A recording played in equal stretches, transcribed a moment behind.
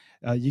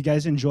You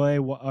guys enjoy?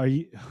 Are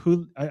you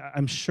who?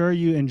 I'm sure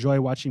you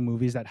enjoy watching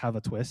movies that have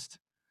a twist.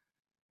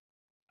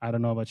 I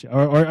don't know about you,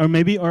 or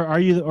maybe, or are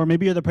you, or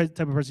maybe you're the type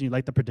of person you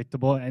like the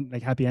predictable and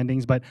like happy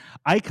endings. But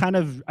I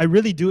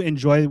really do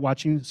enjoy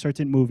watching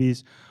certain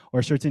movies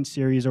or certain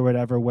series or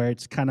whatever where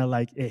it's kind of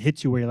like it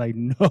hits you where you're like,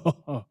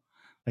 no,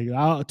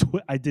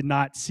 like I did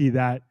not see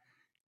that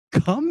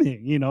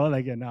coming,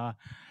 like, and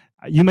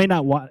you may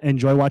not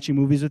enjoy watching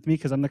movies with me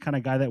because I'm the kind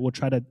of guy that will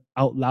try to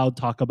out loud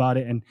talk about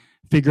it and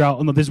figure out,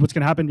 oh no, this is what's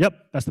going to happen.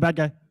 Yep, that's the bad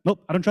guy.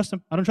 Nope, I don't trust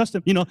him. I don't trust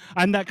him.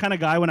 I'm that kind of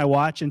guy when I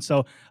watch, and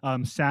so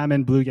Sam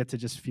and Blue get to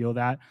just feel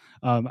that.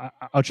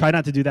 I'll try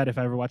not to do that if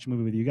I ever watch a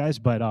movie with you guys,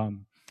 but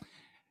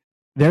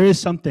there is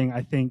something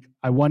I think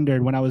I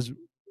wondered when I was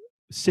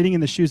sitting in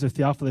the shoes of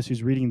Theophilus,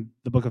 who's reading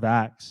the book of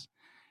Acts,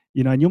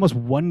 and you almost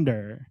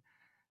wonder,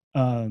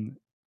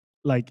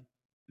 like,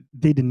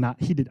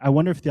 I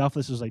wonder if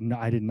Theophilus was like, no,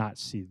 I did not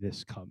see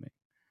this coming.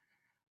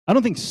 I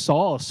don't think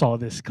Saul saw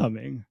this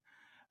coming.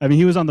 I mean,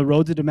 he was on the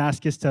road to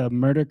Damascus to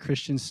murder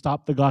Christians,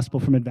 stop the gospel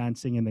from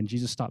advancing, and then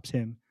Jesus stops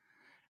him,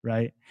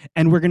 right?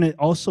 And we're going to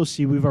also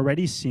see, we've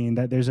already seen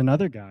that there's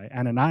another guy,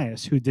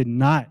 Ananias, who did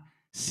not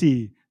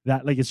see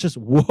that. Like, it's just,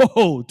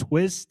 whoa,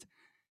 twist,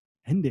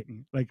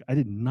 ending. Like, I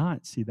did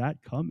not see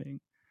that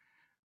coming.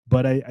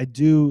 But I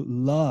do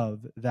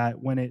love that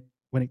when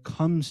it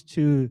comes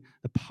to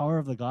the power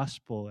of the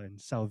gospel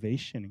and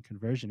salvation and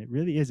conversion, it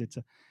really is.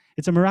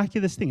 It's a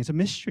miraculous thing. It's a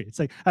mystery. It's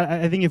like,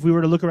 I think if we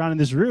were to look around in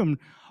this room,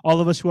 all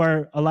of us who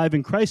are alive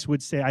in Christ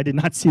would say, I did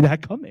not see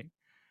that coming,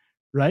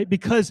 right?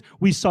 Because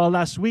we saw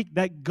last week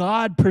that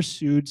God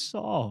pursued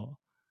Saul.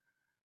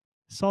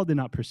 Saul did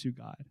not pursue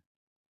God.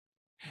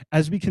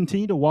 As we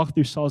continue to walk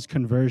through Saul's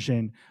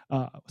conversion,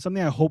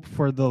 something I hope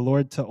for the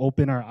Lord to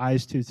open our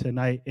eyes to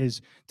tonight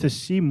is to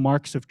see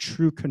marks of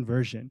true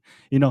conversion.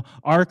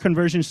 Our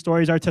conversion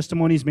stories, our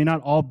testimonies may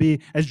not all be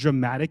as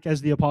dramatic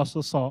as the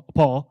Apostle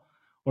Paul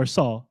or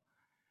Saul,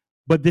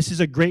 but this is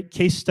a great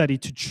case study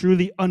to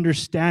truly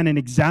understand and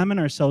examine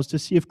ourselves to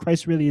see if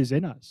Christ really is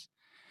in us.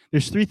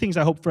 There's three things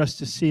I hope for us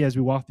to see as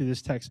we walk through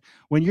this text.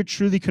 When you're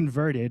truly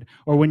converted,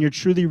 or when you're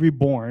truly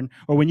reborn,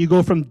 or when you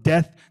go from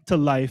death to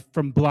life,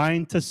 from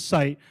blind to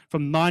sight,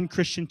 from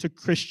non-Christian to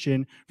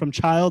Christian, from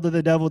child of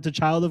the devil to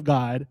child of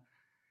God,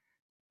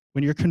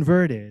 when you're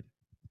converted,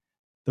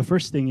 the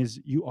first thing is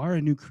you are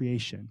a new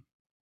creation.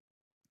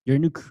 You're a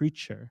new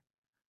creature.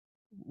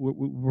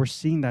 We're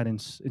seeing that in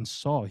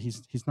Saul.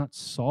 He's not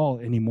Saul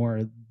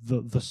anymore,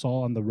 the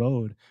Saul on the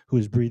road who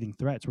is breathing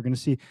threats. We're going to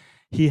see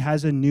he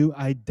has a new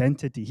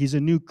identity. He's a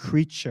new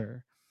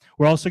creature.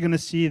 We're also going to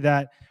see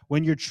that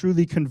when you're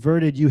truly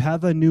converted, you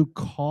have a new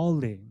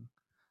calling.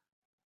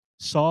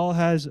 Saul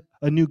has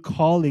a new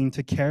calling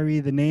to carry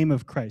the name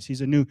of Christ.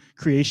 He's a new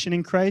creation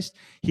in Christ.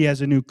 He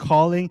has a new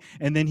calling,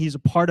 and then he's a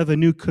part of a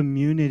new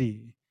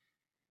community.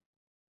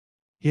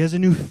 He has a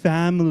new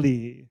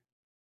family.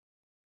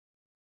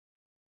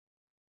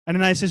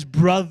 Ananias'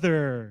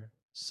 brother,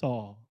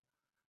 Saul.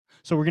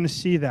 So we're going to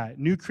see that.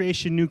 New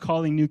creation, new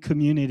calling, new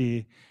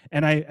community.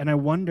 And I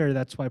wonder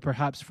that's why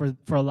perhaps for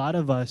a lot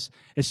of us,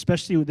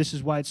 especially this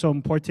is why it's so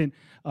important,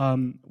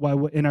 why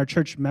in our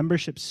church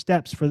membership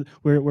steps,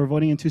 we're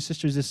voting in two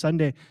sisters this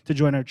Sunday to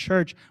join our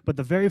church. But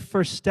the very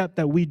first step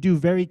that we do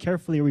very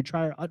carefully, or we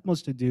try our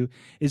utmost to do,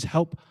 is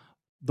help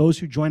those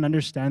who join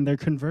understand their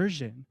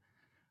conversion.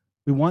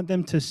 We want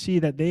them to see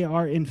that they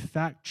are in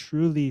fact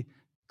truly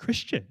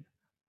Christian.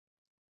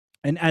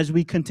 And as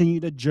we continue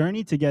to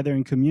journey together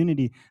in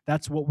community,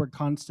 that's what we're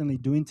constantly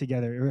doing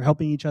together. We're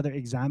helping each other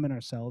examine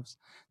ourselves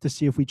to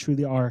see if we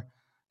truly are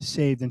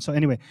saved. And so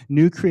anyway,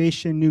 new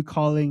creation, new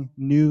calling,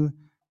 new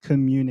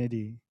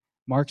community.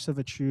 Marks of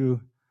a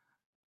true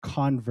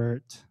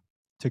convert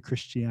to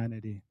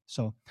Christianity.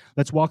 So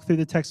let's walk through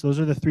the text. Those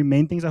are the three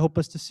main things I hope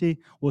us to see.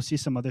 We'll see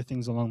some other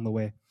things along the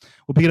way.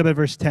 We'll pick it up at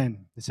verse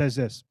 10. It says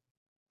this.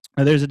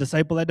 There's a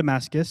disciple at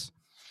Damascus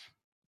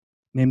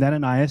named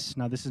Ananias.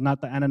 Now, this is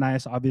not the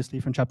Ananias, obviously,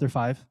 from chapter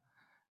 5,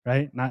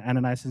 right? Not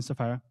Ananias and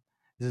Sapphira.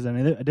 This is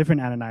a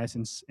different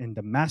Ananias in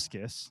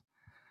Damascus.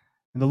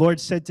 And the Lord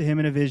said to him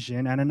in a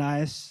vision,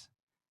 Ananias,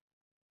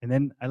 and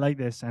then I like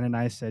this,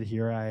 Ananias said,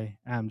 here I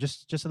am.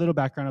 Just a little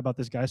background about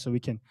this guy so we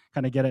can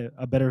kind of get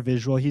a better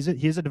visual. He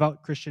is a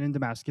devout Christian in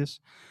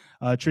Damascus.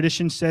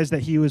 Tradition says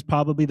that he was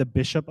probably the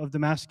bishop of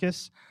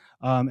Damascus.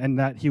 And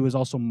that he was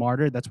also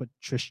martyred. That's what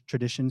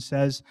tradition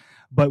says.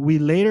 But we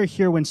later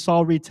hear when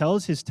Saul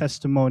retells his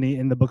testimony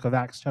in the book of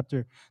Acts,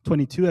 chapter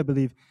 22, I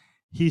believe,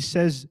 he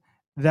says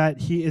that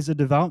he is a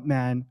devout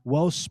man,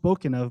 well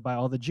spoken of by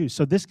all the Jews.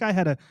 So this guy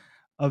had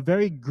a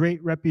very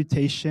great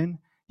reputation.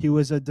 He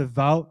was a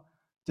devout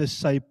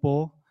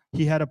disciple.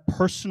 He had a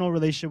personal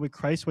relationship with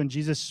Christ. When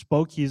Jesus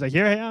spoke, he's like,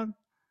 here I am,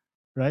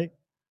 right?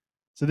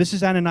 So this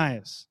is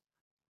Ananias,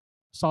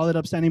 solid,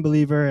 upstanding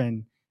believer,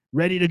 and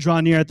ready to draw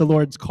near at the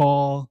Lord's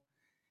call.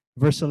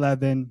 Verse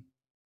 11,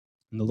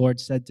 and the Lord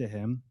said to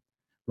him,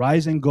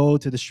 rise and go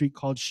to the street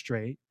called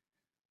Straight.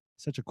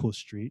 Such a cool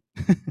street.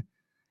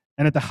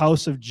 And at the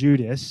house of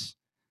Judas,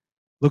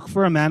 look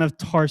for a man of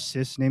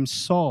Tarsus named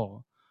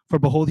Saul. For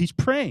behold, he's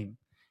praying.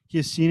 he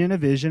has seen in a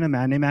vision a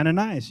man named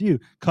Ananias. You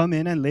come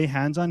in and lay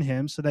hands on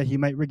him so that he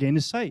might regain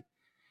his sight.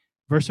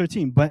 Verse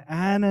 13, but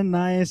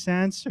Ananias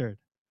answered,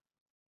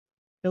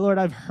 hey, Lord,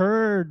 I've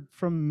heard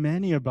from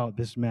many about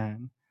this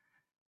man,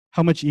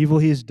 how much evil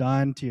he has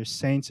done to your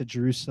saints at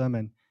Jerusalem.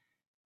 And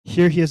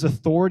here he has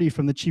authority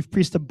from the chief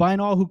priest to bind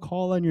all who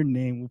call on your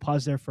name. We'll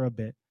pause there for a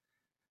bit.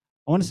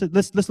 I want us to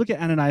let's look at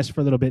Ananias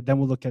for a little bit, then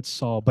we'll look at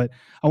Saul. But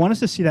I want us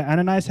to see that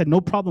Ananias had no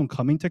problem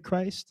coming to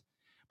Christ,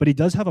 but he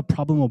does have a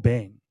problem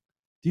obeying.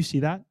 Do you see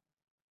that?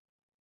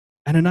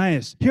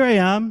 Ananias, here I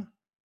am,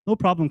 no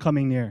problem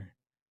coming near.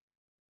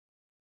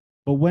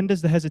 But when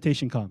does the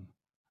hesitation come?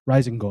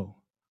 Rise and go.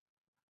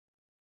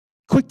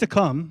 Quick to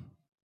come,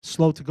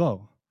 slow to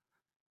go.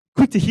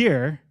 Quick to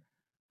hear,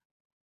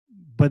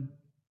 but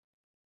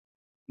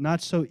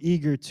not so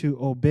eager to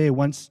obey.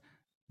 Once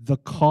the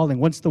calling,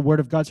 once the word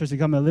of God starts to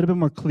become a little bit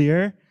more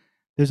clear,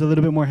 there's a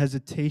little bit more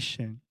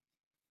hesitation.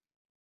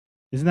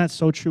 Isn't that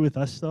so true with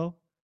us, though?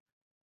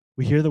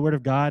 We hear the word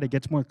of God, it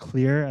gets more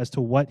clear as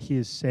to what he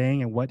is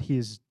saying and what he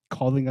is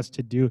calling us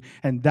to do.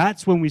 And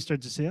that's when we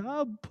start to say,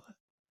 oh,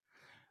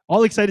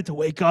 all excited to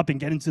wake up and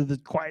get into the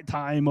quiet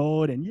time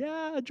mode. And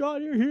yeah,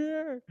 John, you're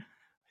here.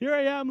 Here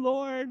I am,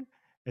 Lord.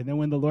 And then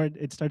when the Lord,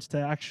 it starts to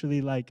actually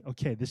like,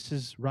 okay, this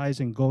is rise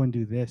and go and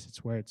do this.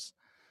 It's where it's,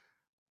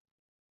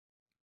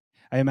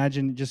 I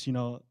imagine just,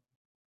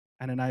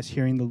 Ananias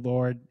hearing the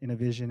Lord in a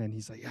vision, and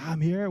he's like, yeah,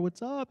 I'm here,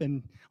 what's up?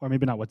 And, or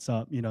maybe not what's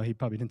up, he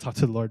probably didn't talk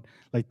to the Lord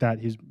like that.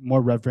 He's more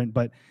reverent,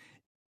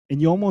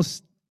 and you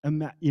almost,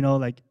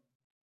 like,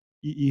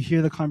 you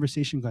hear the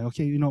conversation going,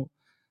 okay,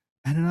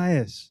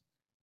 Ananias,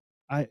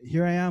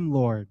 here I am,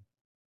 Lord.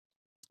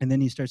 And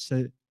then he starts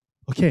to,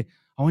 okay,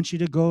 I want you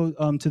to go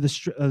to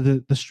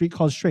the street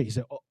called Straight. He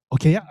said, oh,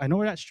 okay, yeah, I know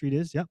where that street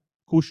is. Yep,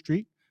 cool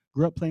street.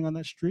 Grew up playing on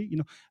that street.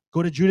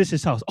 Go to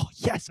Judas's house. Oh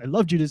yes, I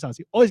love Judas' house.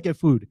 He always get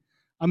food.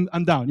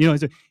 I'm down.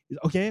 He's like,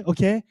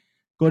 okay.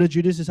 Go to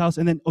Judas's house,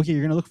 and then okay,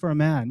 you're gonna look for a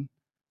man.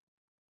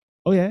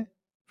 Oh yeah,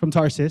 from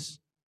Tarsus.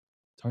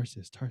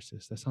 Tarsus.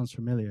 That sounds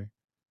familiar.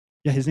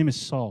 Yeah, his name is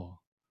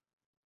Saul.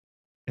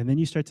 And then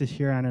you start to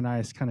hear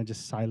Ananias kind of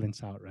just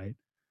silence out, right?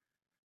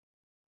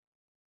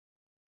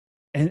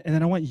 And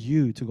then I want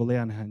you to go lay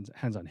on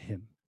hands on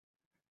him.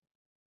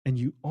 And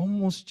you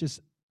almost just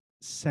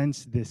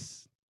sense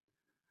this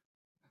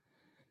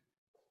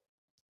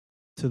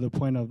to the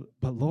point of,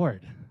 but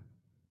Lord,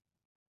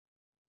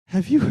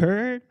 have you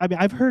heard? I mean,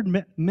 I've heard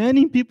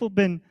many people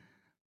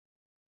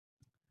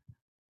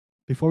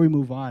before we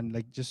move on,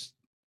 like just,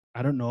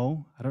 I don't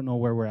know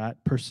where we're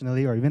at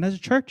personally or even as a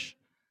church.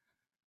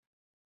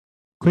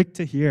 Quick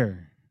to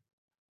hear,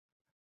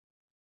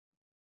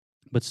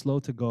 but slow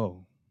to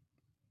go.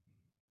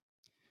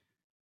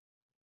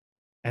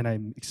 And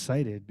I'm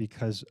excited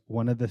because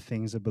one of the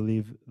things I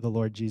believe the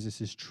Lord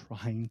Jesus is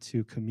trying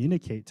to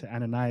communicate to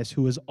Ananias,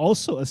 who is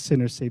also a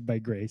sinner saved by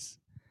grace,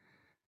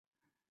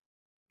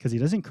 because he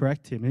doesn't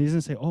correct him. And he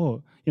doesn't say,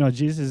 oh,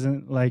 Jesus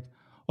isn't like,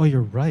 oh,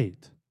 you're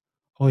right.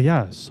 Oh,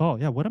 yeah, Saul,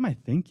 yeah, what am I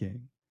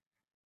thinking?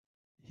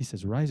 He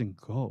says, rise and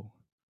go.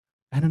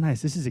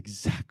 Ananias, this is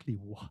exactly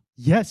what.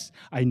 Yes,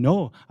 I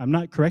know. I'm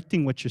not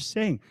correcting what you're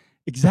saying.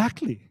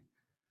 Exactly.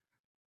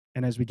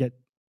 And as we get,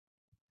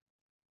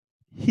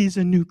 he's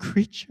a new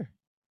creature.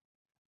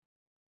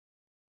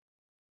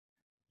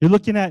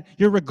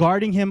 You're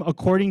regarding him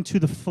according to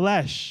the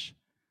flesh.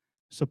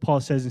 So Paul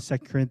says in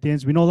 2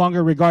 Corinthians, we no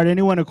longer regard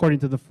anyone according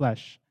to the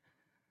flesh.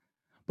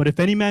 But if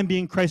any man be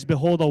in Christ,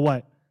 behold a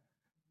what?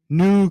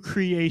 New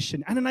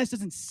creation. Ananias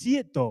doesn't see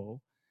it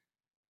though.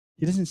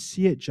 He doesn't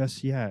see it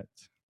just yet.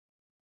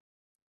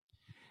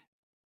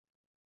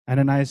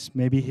 Ananias,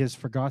 maybe he has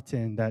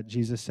forgotten that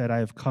Jesus said, I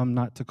have come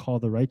not to call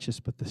the righteous,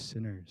 but the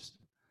sinners.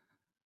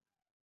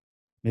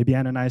 Maybe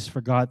Ananias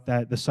forgot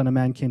that the Son of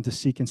Man came to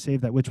seek and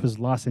save that which was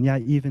lost. And yeah,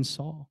 even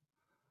Saul,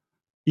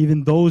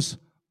 even those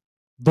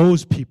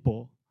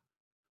people.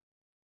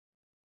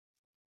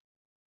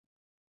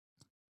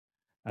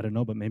 I don't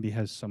know, but maybe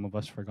has some of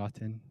us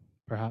forgotten,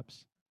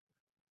 perhaps?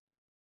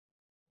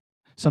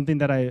 Something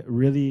that I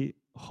really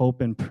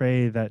hope and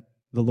pray that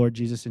the Lord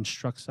Jesus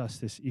instructs us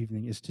this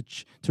evening is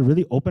to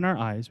really open our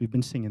eyes, we've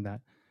been singing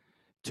that,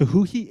 to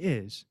who he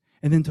is,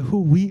 and then to who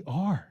we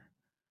are.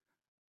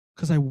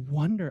 Because I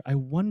wonder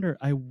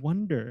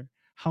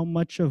how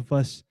much of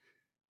us,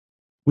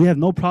 we have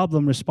no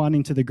problem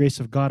responding to the grace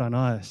of God on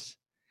us.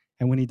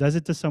 And when he does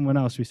it to someone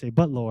else, we say,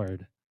 but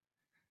Lord,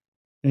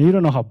 and you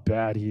don't know how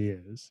bad he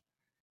is.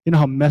 You know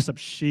how messed up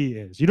she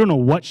is. You don't know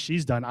what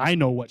she's done. I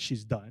know what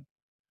she's done.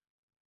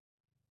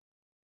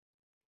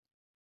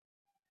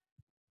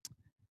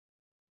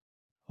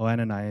 Oh,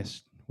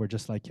 Ananias, we're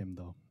just like him,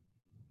 though.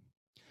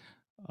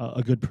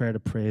 A good prayer to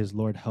pray is,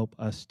 Lord, help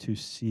us to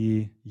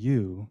see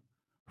you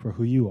for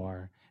who you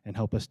are and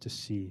help us to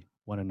see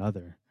one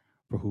another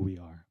for who we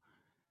are.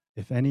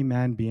 If any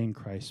man be in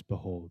Christ,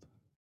 behold,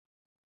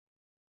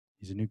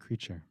 he's a new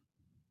creature.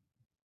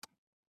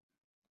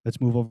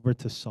 Let's move over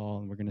to Saul,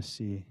 and we're going to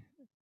see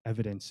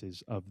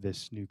evidences of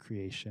this new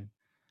creation.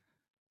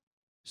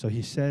 So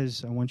he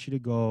says, I want you to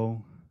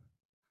go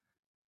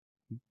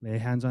Lay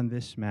hands on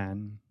this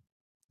man.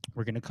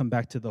 We're going to come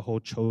back to the whole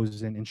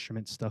chosen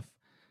instrument stuff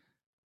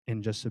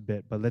in just a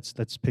bit, but let's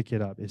pick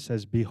it up. It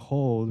says,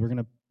 behold, we're going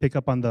to pick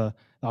up on the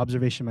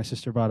observation my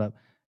sister brought up,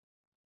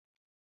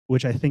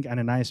 which I think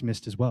Ananias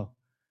missed as well.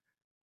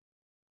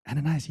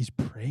 Ananias, he's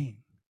praying.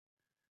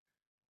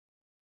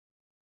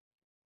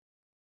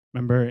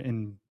 Remember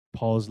in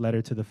Paul's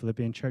letter to the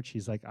Philippian church,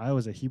 he's like, I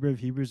was a Hebrew of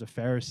Hebrews, a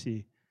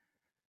Pharisee.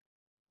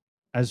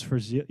 As for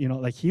zeal,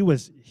 like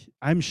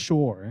I'm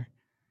sure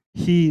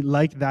he,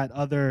 like that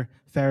other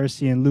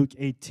Pharisee in Luke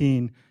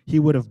 18, he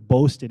would have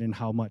boasted in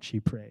how much he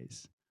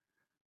prays.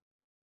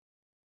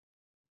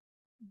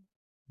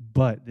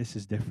 But this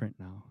is different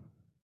now.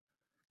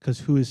 Because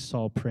who is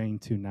Saul praying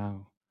to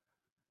now?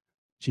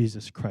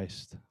 Jesus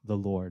Christ, the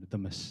Lord, the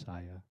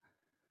Messiah.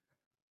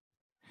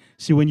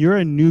 See, when you're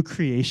a new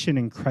creation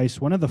in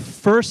Christ, one of the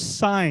first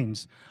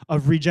signs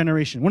of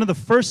regeneration, one of the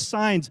first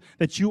signs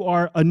that you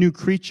are a new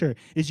creature,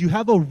 is you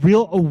have a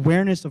real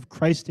awareness of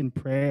Christ in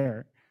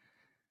prayer.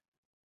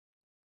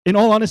 In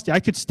all honesty, I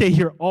could stay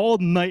here all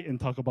night and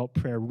talk about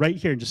prayer right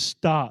here and just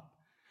stop.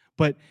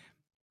 But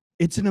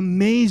it's an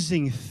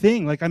amazing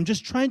thing. Like, I'm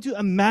just trying to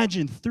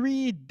imagine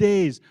 3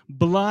 days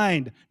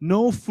blind,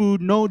 no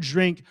food, no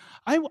drink.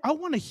 I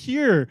want to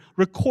hear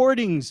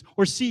recordings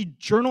or see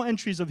journal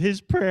entries of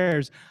his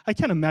prayers. I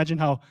can't imagine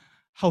how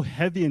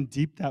heavy and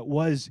deep that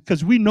was,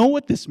 because we know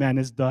what this man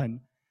has done.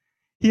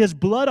 He has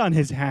blood on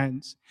his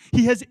hands.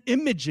 He has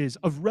images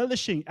of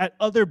relishing at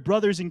other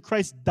brothers in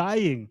Christ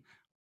dying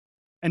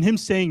and him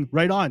saying,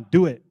 right on,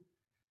 do it.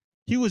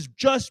 He was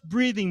just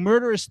breathing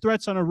murderous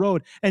threats on a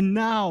road. And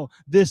now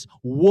this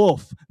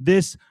wolf,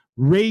 this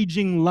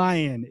raging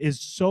lion, is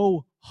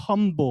so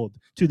humbled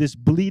to this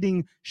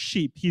bleeding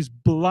sheep. He's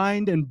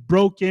blind and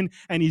broken,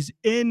 and he's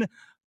in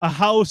a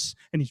house,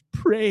 and he's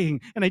praying.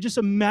 And I just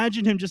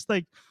imagine him just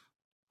like,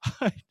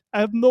 I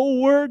have no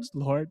words,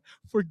 Lord.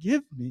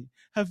 Forgive me.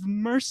 Have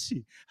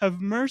mercy.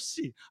 Have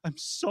mercy. I'm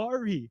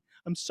sorry.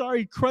 I'm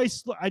sorry,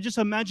 Christ. I just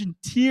imagine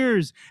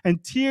tears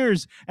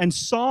and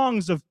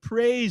songs of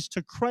praise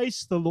to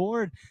Christ the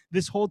Lord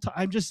this whole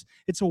time.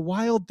 It's a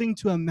wild thing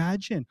to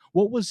imagine.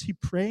 What was he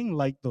praying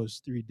like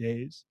those 3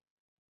 days?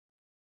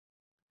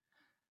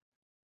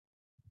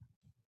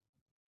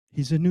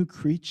 He's a new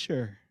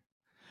creature.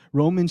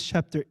 Romans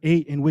chapter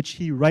 8, in which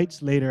he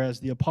writes later as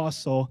the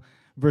apostle,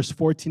 verse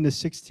 14 to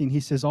 16,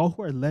 he says, all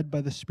who are led by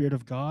the Spirit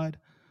of God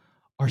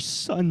are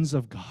sons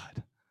of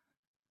God.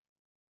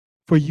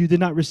 For you did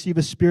not receive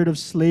a spirit of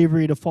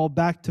slavery to fall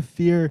back to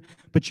fear,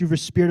 but you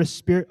received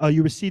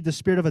the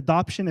spirit of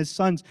adoption as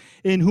sons,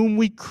 in whom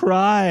we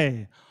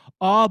cry,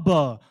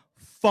 Abba,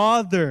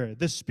 Father.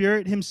 The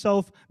Spirit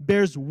himself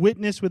bears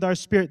witness with our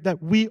spirit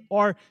that we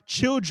are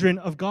children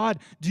of God.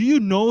 Do you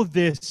know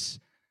this?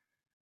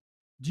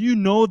 Do you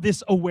know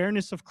this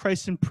awareness of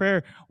Christ in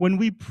prayer? When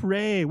we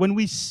pray, when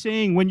we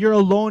sing, when you're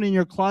alone in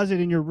your closet,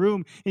 in your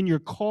room, in your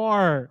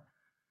car,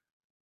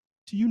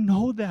 do you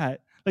know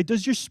that? Like,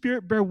 does your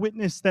spirit bear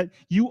witness that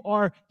he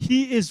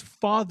is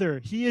Father,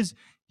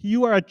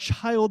 you are a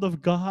child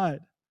of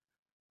God?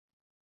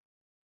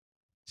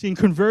 See, in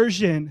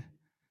conversion,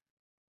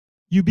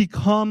 you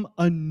become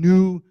a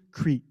new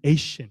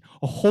creation,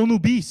 a whole new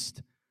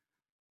beast.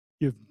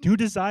 You have new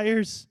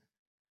desires,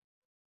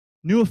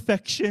 new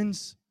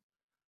affections.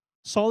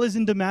 Saul is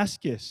in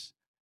Damascus.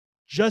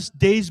 Just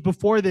days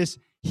before this,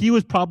 he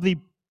was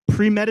probably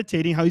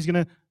premeditating how he's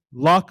going to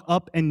lock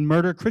up and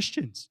murder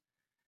Christians.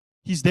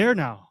 He's there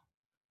now.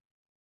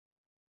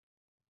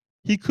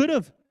 He could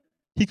have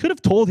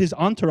told his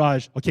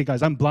entourage, okay,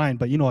 guys, I'm blind,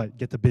 but you know what?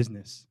 Get to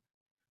business.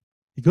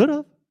 He could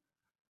have.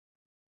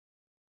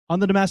 On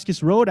the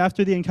Damascus Road,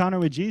 after the encounter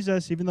with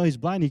Jesus, even though he's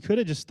blind, he could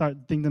have just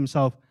started thinking to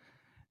himself,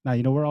 now,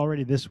 we're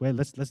already this way.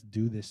 Let's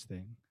do this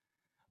thing.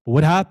 But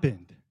what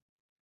happened?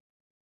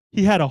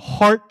 He had a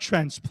heart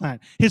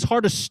transplant. His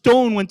heart of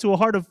stone went to a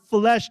heart of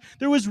flesh.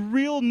 There was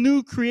real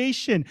new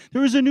creation.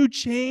 There was a new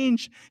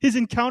change. His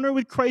encounter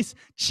with Christ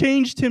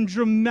changed him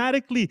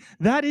dramatically.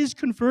 That is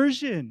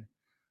conversion.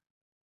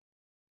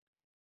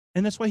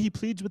 And that's why he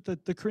pleads with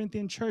the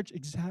Corinthian church,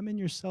 examine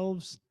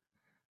yourselves.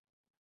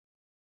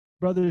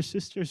 Brothers,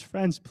 sisters,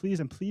 friends, please,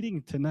 I'm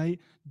pleading tonight.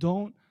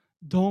 Don't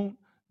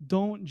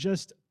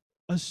just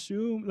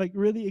assume, like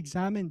really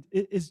examine.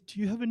 Do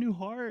you have a new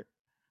heart?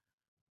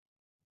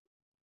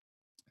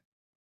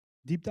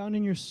 Deep down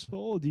in your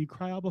soul, do you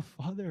cry, Abba,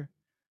 Father?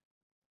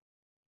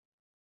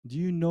 Do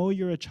you know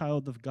you're a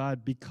child of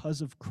God because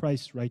of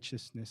Christ's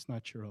righteousness,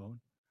 not your own?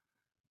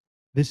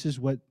 This is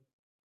what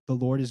the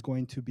Lord is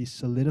going to be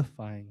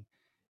solidifying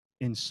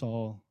in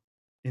Saul,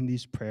 in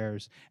these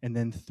prayers, and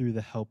then through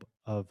the help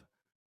of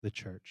the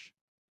church.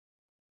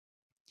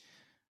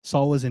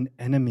 Saul was an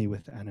enemy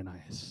with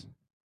Ananias.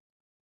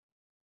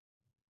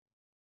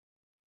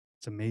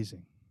 It's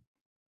amazing.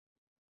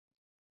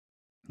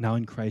 Now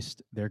in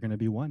Christ, they're going to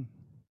be one.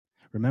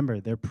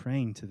 Remember, they're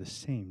praying to the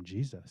same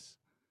Jesus.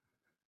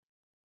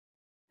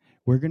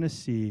 We're going to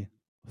see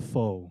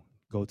foe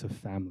go to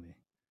family.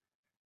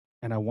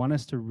 And I want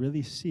us to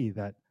really see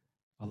that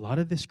a lot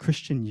of this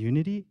Christian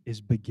unity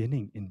is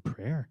beginning in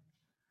prayer.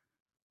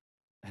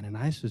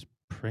 Ananias is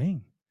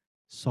praying.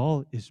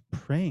 Saul is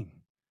praying.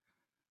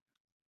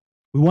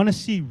 We want to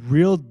see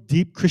real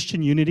deep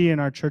Christian unity in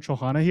our church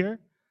Ohana here.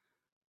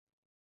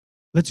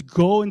 Let's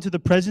go into the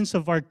presence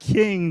of our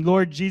King,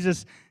 Lord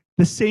Jesus,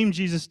 the same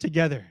Jesus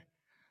together.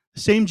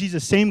 Same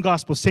Jesus, same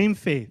gospel, same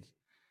faith.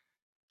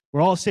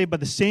 We're all saved by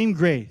the same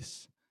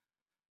grace.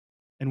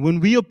 And when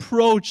we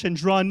approach and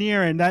draw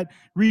near and that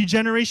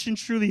regeneration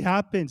truly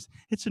happens,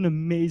 it's an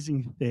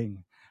amazing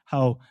thing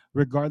how,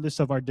 regardless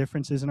of our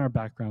differences in our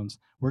backgrounds,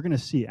 we're going to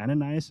see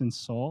Ananias and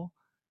Saul,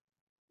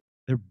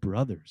 they're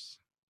brothers.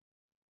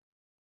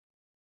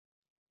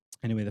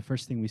 Anyway, the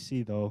first thing we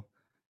see, though,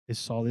 is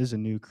Saul is a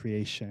new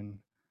creation.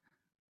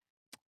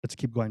 Let's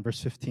keep going.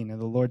 Verse 15.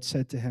 And the Lord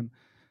said to him,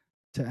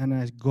 to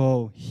Ananias,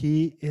 go.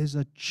 He is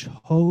a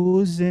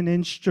chosen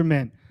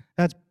instrument.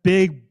 That's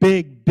big,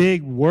 big,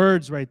 big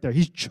words right there.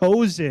 He's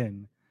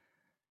chosen,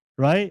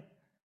 right?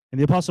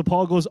 And the Apostle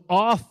Paul goes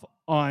off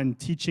on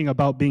teaching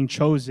about being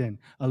chosen,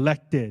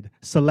 elected,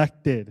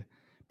 selected,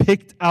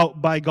 picked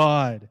out by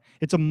God.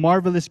 It's a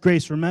marvelous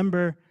grace.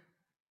 Remember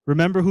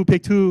who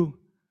picked who?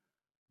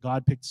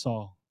 God picked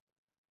Saul.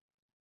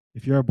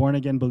 If you're a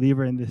born-again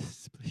believer in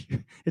this,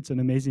 it's an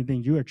amazing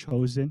thing. You are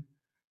chosen.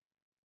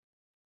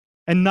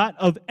 And not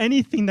of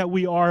anything that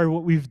we are or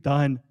what we've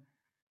done.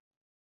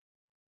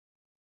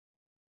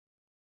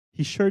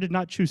 He sure did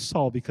not choose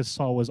Saul because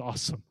Saul was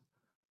awesome.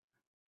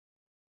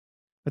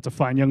 That's a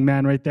fine young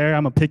man right there.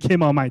 I'm going to pick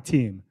him on my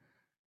team.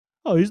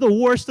 Oh, he's the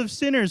worst of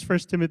sinners, 1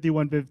 Timothy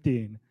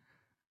 1:15.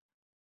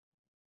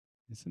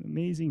 It's an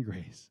amazing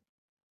grace.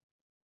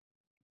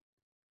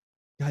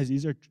 Guys,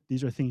 these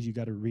are things you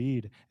got to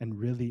read and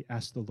really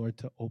ask the Lord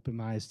to open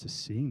my eyes to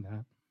seeing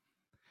that.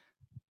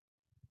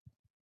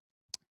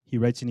 He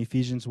writes in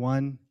Ephesians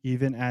 1,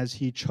 even as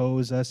he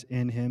chose us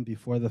in him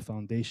before the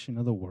foundation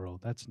of the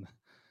world.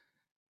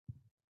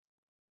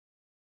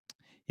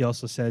 He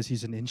also says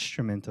he's an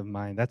instrument of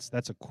mine. That's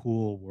a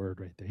cool word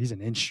right there. He's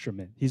an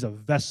instrument. He's a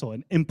vessel,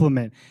 an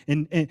implement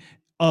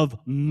of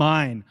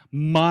mine.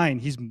 Mine.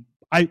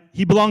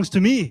 He belongs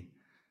to me,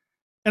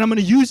 and I'm going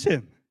to use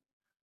him.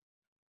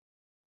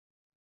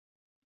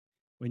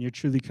 When you're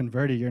truly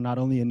converted, you're not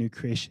only a new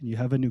creation, you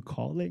have a new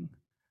calling.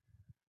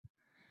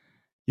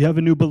 You have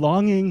a new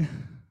belonging.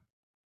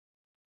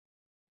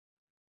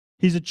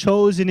 He's a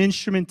chosen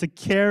instrument to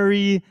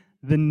carry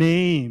the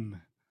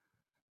name.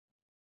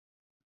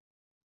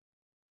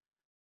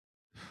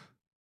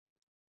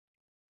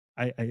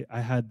 I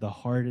had the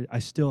hardest, I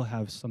still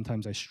have,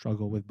 sometimes I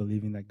struggle with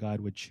believing that God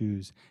would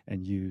choose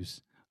and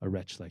use a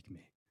wretch like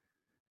me.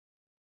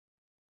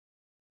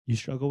 You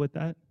struggle with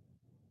that?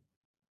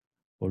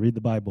 Well, read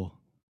the Bible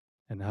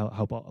and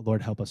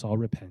Lord help us all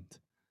repent.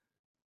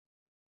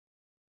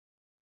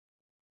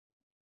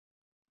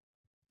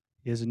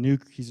 He's a new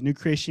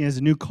creation. He has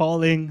a new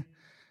calling.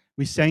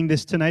 We sang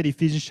this tonight,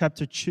 Ephesians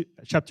chapter 2,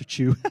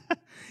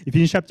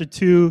 Ephesians chapter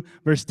 2,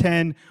 verse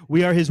 10.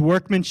 We are his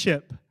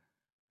workmanship.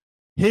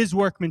 His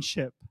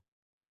workmanship.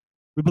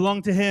 We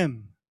belong to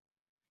him.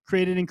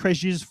 Created in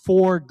Christ Jesus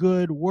for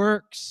good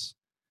works,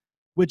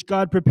 which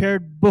God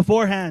prepared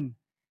beforehand,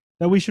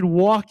 that we should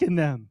walk in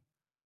them.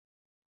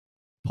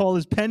 Paul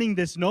is penning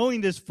this,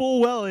 knowing this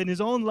full well in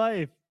his own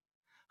life.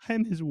 I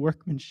am his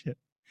workmanship,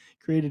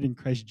 created in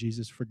Christ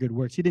Jesus for good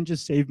works. He didn't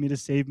just save me to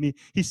save me.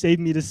 He saved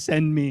me to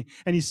send me.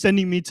 And he's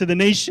sending me to the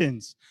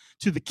nations,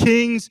 to the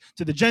kings,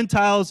 to the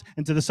Gentiles,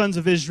 and to the sons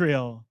of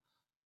Israel.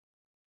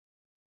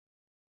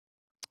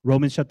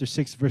 Romans chapter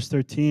 6, verse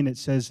 13, it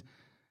says,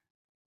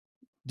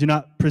 do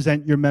not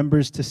present your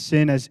members to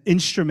sin as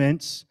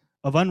instruments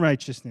of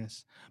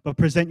unrighteousness, but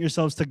present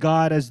yourselves to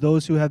God as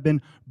those who have been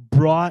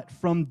brought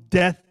from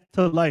death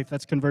to life.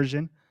 That's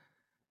conversion.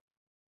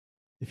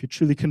 If you're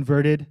truly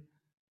converted,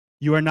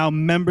 you are now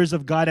members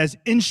of God as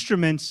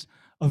instruments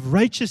of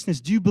righteousness.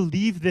 Do you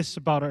believe this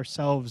about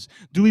ourselves?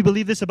 Do we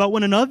believe this about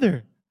one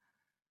another?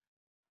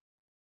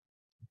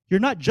 You're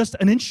not just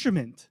an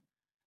instrument.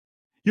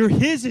 You're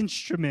his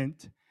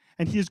instrument,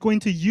 and he is going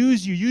to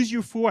use you. Use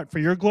you for what? For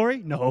your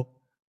glory? No.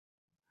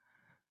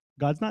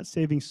 God's not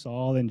saving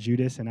Saul and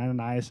Judas and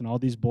Ananias and all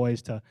these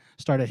boys to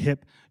start a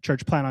hip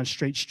church plant on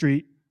Straight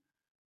Street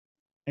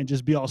and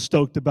just be all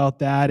stoked about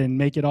that and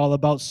make it all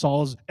about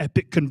Saul's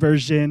epic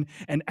conversion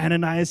and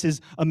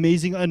Ananias'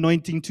 amazing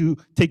anointing to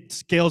take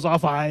scales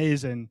off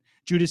eyes and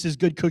Judas'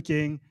 good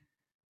cooking.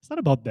 It's not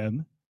about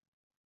them.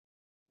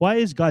 Why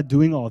is God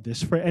doing all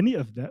this for any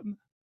of them?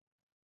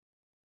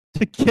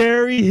 To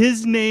carry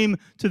his name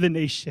to the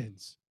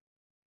nations.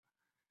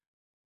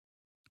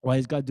 Why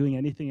is God doing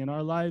anything in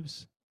our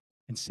lives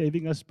and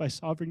saving us by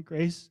sovereign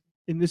grace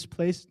in this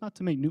place? Not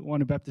to make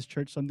Newton Baptist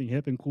Church something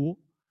hip and cool.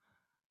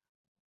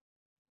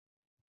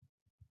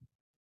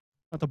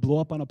 Not to blow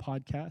up on a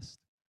podcast.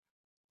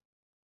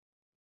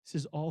 This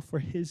is all for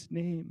his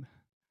name.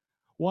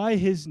 Why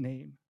his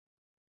name?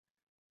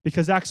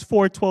 Because Acts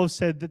 4:12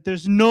 said that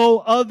there's no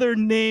other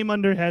name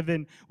under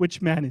heaven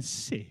which man is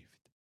saved.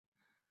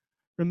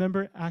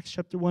 Remember Acts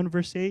chapter 1,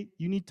 verse 8?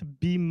 You need to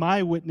be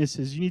my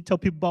witnesses. You need to tell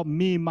people about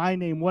me, my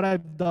name, what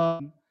I've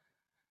done.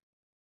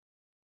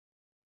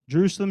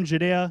 Jerusalem,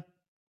 Judea,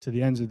 to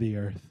the ends of the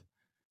earth.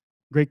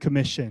 Great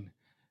Commission.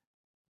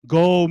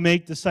 Go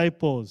make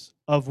disciples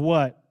of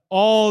what?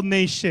 All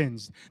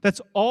nations.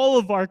 That's all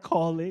of our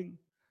calling.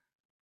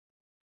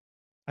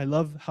 I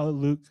love how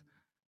Luke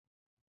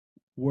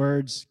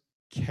words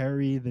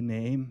carry the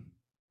name.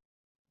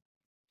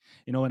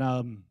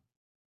 When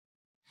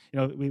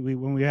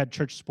when we had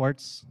church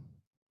sports,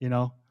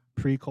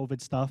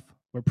 pre-COVID stuff,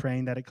 we're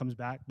praying that it comes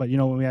back. But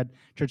when we had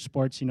church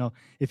sports,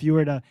 if you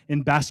were to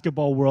in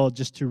basketball world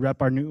just to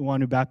rep our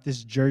Nu'uanu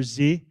Baptist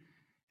jersey,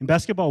 in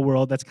basketball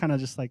world, that's kind of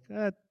just like,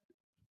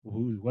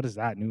 what is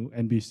that, new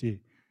NBC?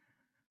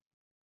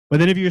 But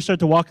then if you start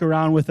to walk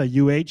around with a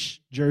UH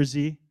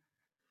jersey,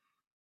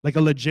 like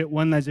a legit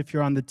one, as if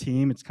you're on the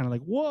team, it's kind of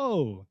like,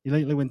 whoa.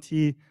 Like when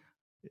T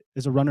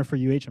is a runner for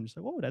UH, I'm just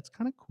like, whoa, that's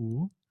kind of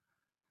cool.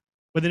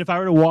 But then if I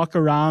were to walk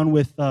around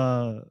with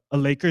a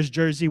Lakers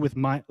jersey with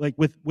like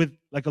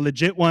a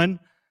legit one,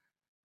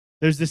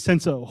 there's this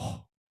sense of,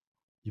 oh,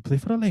 you play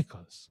for the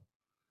Lakers.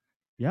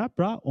 Yeah,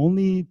 bro,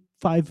 only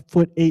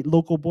 5'8"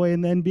 local boy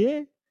in the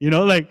NBA.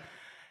 Like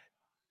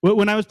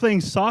when I was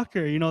playing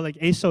soccer, like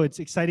ASO, it's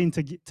exciting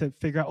to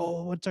figure out,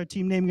 oh, what's our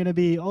team name gonna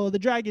be? Oh, the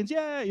Dragons,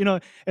 yeah,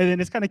 and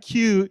then it's kind of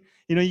cute.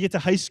 You get to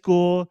high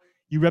school,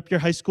 you rep your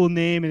high school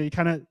name, and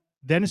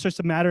then it starts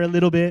to matter a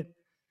little bit.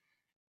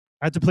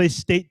 I had to play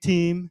state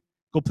team,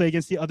 go play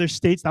against the other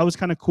states. That was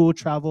kind of cool.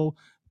 Travel,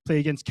 play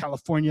against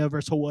California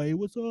versus Hawaii.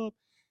 What's up?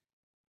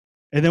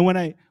 And then when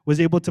I was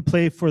able to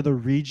play for the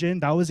region,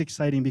 that was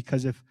exciting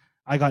because if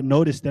I got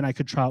noticed, then I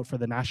could try out for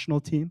the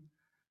national team.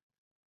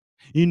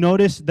 You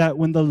notice that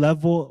when the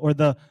level or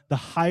the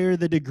higher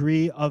the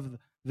degree of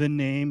the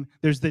name,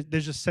 there's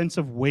a sense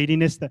of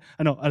weightiness,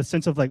 a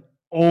sense of like,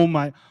 oh,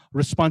 my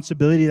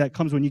responsibility that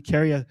comes when you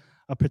carry a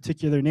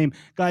particular name.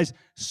 Guys,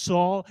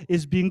 Saul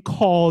is being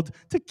called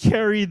to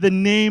carry the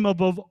name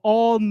above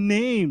all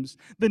names,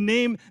 the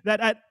name that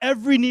at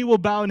every knee will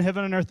bow in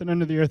heaven and earth and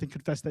under the earth and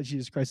confess that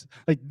Jesus Christ,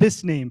 like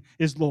this name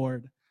is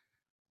Lord.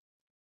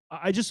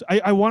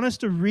 I want us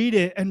to read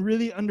it and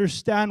really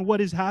understand what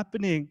is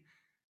happening.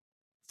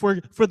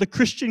 For the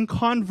Christian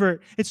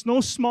convert, it's no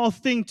small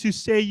thing to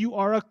say you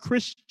are a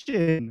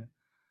Christian.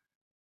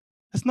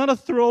 It's not a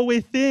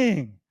throwaway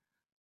thing.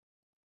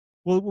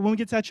 Well, when we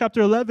get to that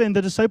chapter 11,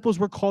 the disciples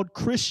were called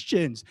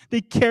Christians.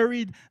 They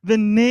carried the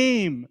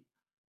name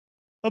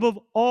above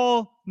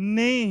all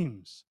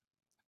names.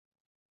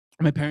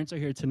 My parents are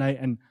here tonight,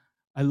 and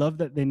I love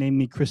that they named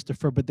me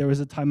Christopher, but there was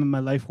a time in my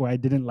life where I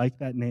didn't like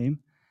that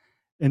name.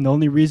 And the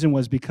only reason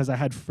was because I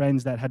had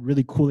friends that had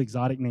really cool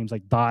exotic names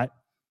like Dot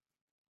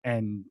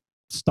and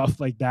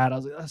stuff like that. I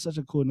was like, that's such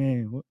a cool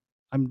name.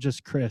 I'm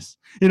just Chris,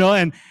 and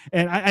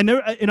I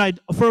never,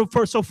 for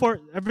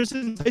ever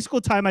since high school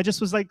time, I just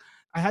was like,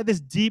 I had this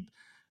deep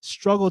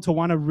struggle to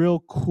want a real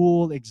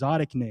cool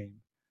exotic name,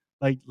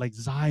 like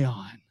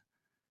Zion,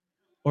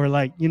 or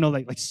like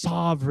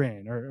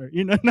Sovereign, or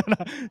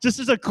just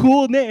as a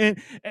cool name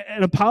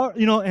and a power,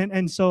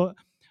 and so.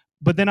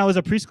 But then I was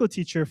a preschool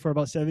teacher for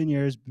about 7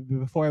 years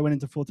before I went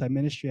into full-time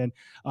ministry, and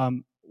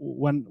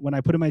when I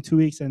put in my 2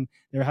 weeks and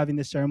they were having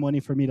this ceremony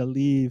for me to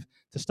leave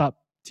to stop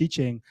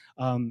teaching,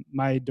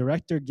 my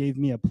director gave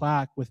me a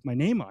plaque with my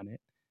name on it,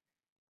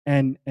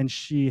 and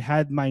she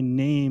had my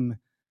name,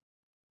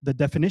 the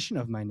definition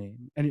of my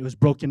name, and it was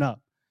broken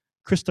up: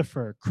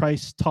 Christopher,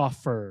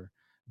 Christopher,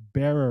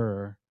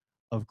 bearer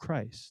of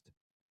Christ.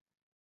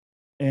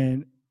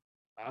 And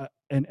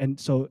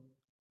so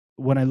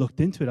when I looked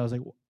into it, I was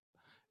like,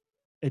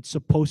 it's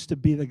supposed to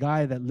be the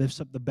guy that lifts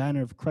up the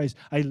banner of Christ.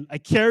 I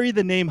carry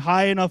the name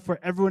high enough for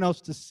everyone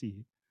else to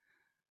see.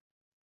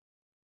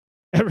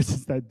 Ever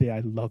since that day, I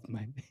love my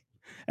name.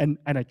 And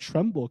I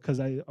tremble because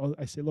I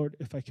say, Lord,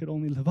 if I could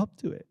only live up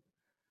to it.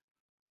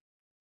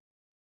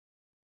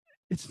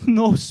 It's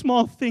no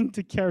small thing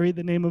to carry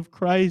the name of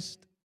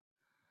Christ.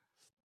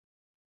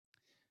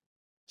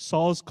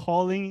 Saul's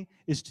calling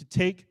is to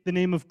take the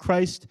name of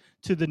Christ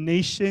to the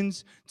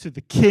nations, to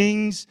the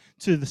kings,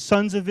 to the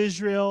sons of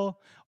Israel.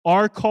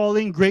 Our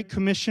calling, Great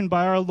Commission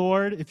by our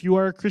Lord, if you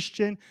are a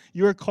Christian,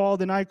 you are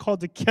called and I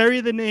called to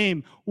carry the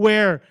name.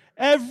 Where?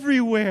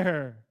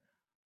 Everywhere.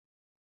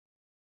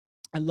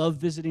 I love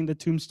visiting the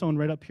tombstone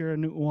right up here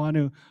in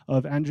Nu'uanu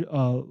of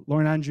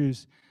Lauren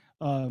Andrews,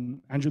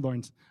 Andrew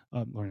Lawrence,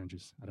 Lauren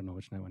Andrews. I don't know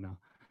which night went now.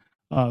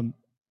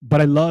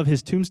 But I love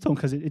his tombstone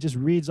because it just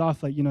reads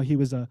off like, he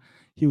was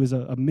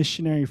a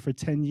missionary for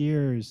 10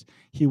 years.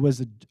 He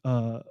was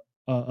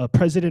a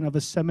president of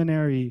a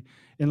seminary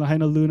in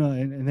Lahaina Luna,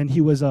 and then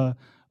he was a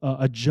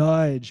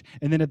judge.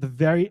 And then at the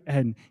very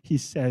end, he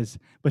says,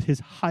 but his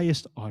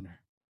highest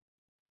honor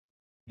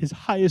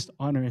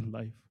in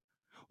life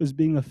was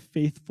being a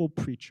faithful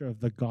preacher of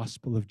the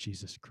gospel of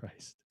Jesus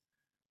Christ.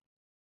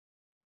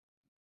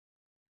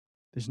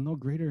 There's no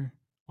greater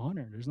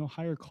honor. There's no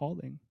higher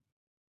calling.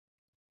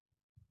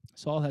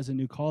 Saul has a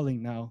new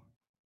calling now.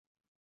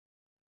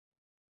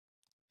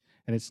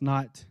 And it's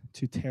not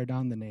to tear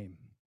down the name,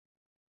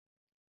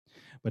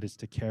 but it's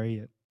to carry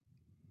it.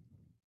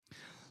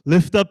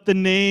 Lift up the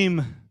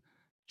name,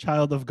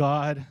 child of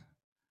God.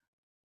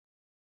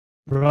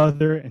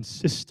 brother and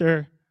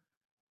sister.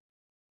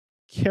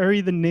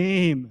 Carry the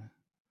name,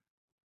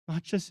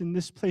 not just in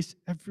this place,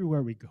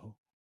 everywhere we go.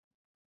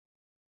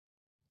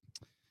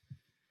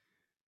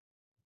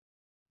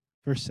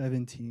 Verse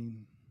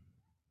 17.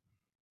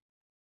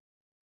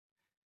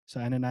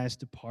 So Ananias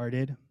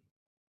departed,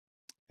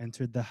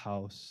 entered the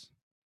house.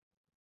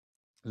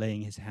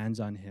 Laying his hands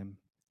on him,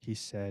 he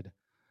said,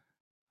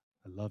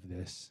 I love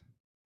this,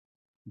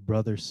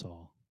 Brother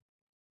Saul,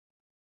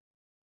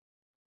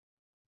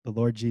 the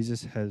Lord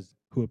Jesus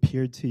who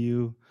appeared to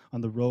you on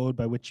the road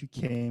by which you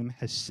came,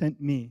 has sent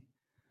me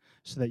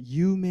so that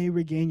you may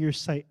regain your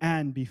sight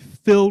and be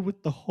filled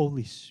with the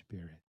Holy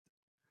Spirit.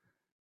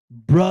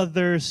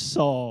 Brother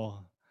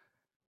Saul.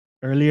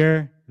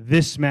 Earlier,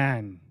 this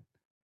man.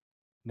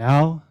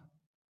 Now,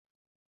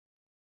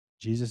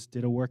 Jesus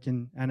did a work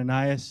in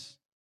Ananias,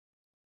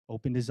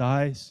 opened his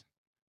eyes.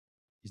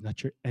 He's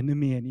not your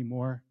enemy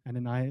anymore,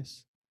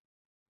 Ananias.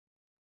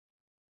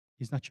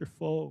 He's not your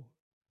foe.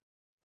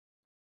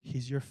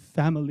 He's your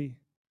family.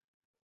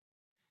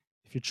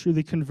 If you're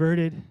truly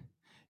converted,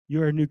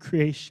 you're a new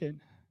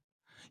creation.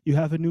 You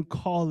have a new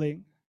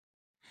calling,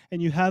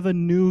 and you have a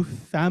new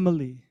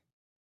family,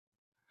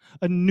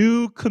 a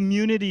new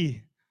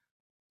community.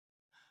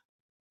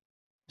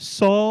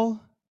 Saul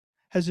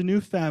has a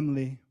new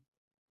family,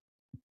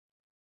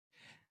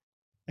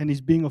 and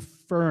he's being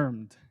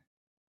affirmed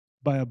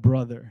by a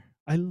brother.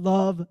 I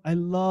love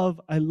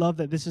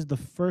that this is the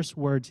first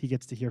words he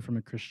gets to hear from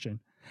a Christian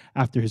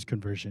after his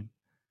conversion.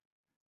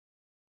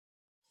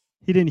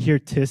 He didn't hear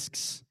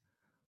tisks.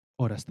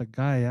 Oh, that's the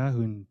guy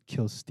who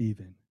killed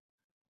Stephen.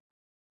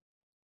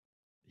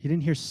 He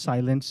didn't hear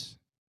silence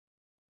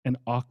and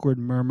awkward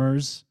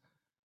murmurs.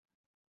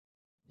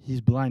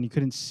 He's blind. He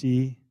couldn't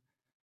see.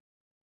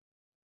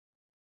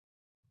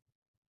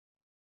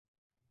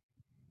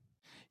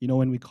 You know,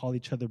 when we call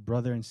each other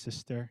brother and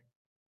sister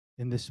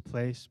in this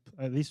place,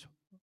 at least,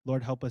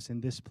 Lord, help us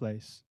in this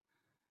place.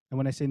 And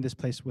when I say in this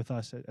place with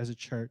us as a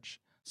church,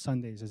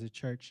 Sundays as a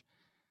church,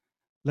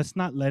 let's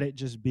not let it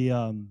just be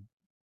a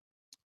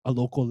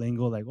local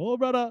lingo like, oh,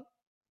 brother.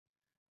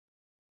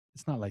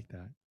 It's not like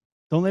that.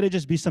 Don't let it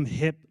just be some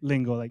hip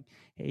lingo like,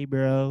 hey,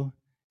 bro.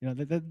 You know,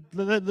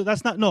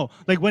 that's not, no.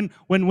 Like when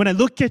I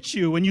look at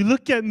you, when you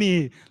look at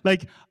me,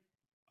 like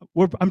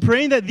I'm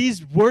praying that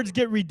these words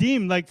get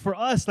redeemed. Like for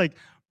us, like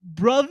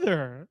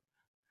brother,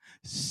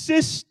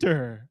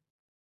 sister.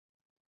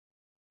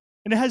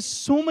 And it has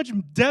so much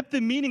depth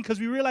and meaning because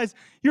we realize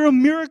you're a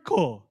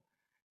miracle.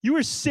 You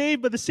were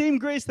saved by the same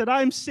grace that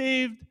I'm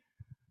saved.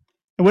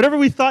 And whatever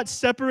we thought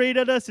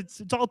separated us,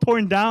 it's all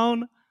torn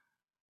down.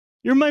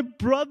 You're my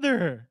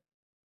brother.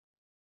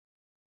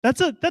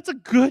 That's a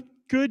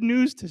good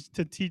news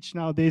to teach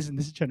nowadays in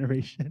this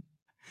generation.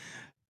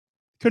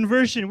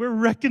 Conversion, we're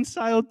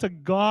reconciled to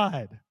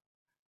God.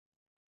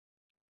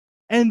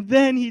 And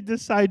then he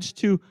decides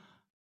to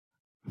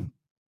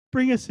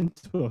bring us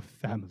into a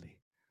family.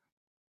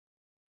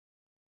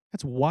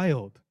 That's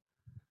wild.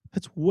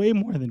 That's way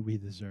more than we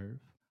deserve.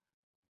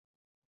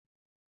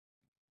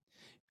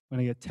 When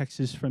I get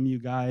texts from you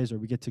guys, or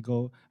I got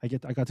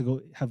to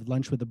go have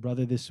lunch with a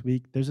brother this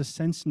week, there's a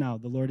sense now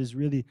the Lord is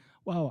really,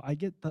 wow, I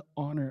get the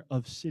honor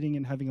of sitting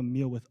and having a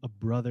meal with a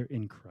brother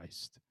in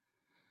Christ.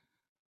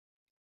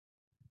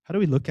 How do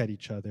we look at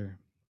each other?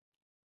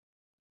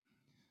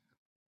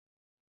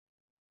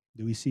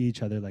 Do we see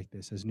each other like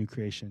this as new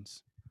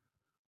creations?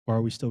 Or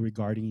are we still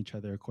regarding each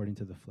other according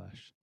to the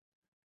flesh?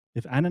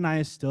 If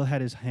Ananias still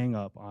had his hang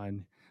up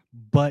on,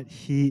 but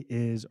he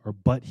is, or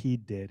but he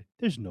did,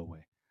 there's no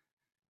way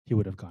he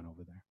would have gone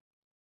over there.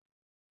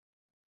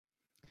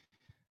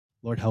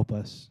 Lord, help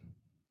us.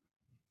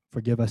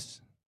 Forgive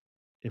us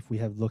if we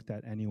have looked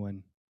at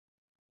anyone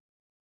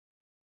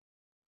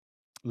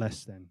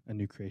less than a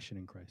new creation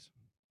in Christ.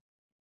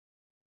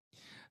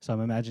 So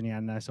I'm imagining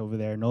Ananias over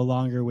there, no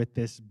longer with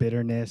this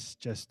bitterness,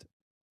 just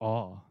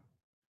awe,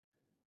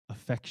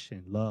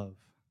 affection, love,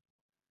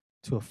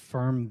 to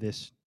affirm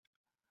this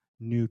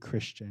new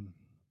Christian.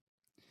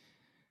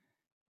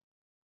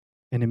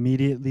 And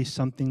immediately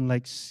something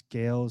like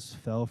scales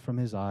fell from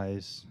his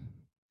eyes.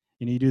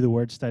 You know, you do the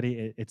word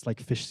study, it's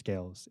like fish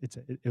scales.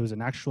 It was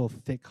an actual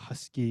thick,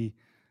 husky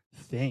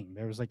thing.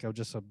 There was like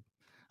just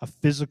a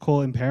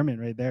physical impairment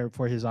right there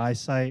for his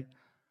eyesight.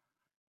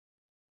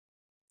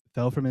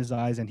 Fell from his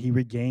eyes and he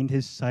regained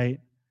his sight.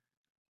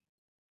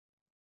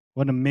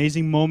 What an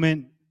amazing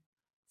moment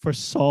for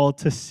Saul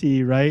to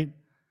see, right?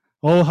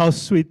 Oh, how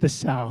sweet the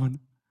sound.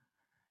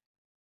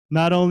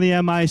 Not only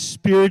am I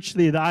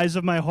spiritually, the eyes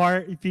of my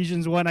heart,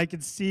 Ephesians 1, I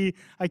can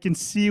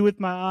see with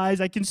my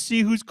eyes. I can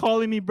see who's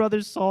calling me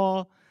Brother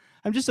Saul.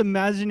 I'm just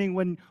imagining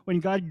when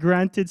God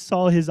granted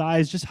Saul his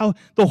eyes, just how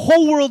the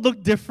whole world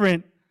looked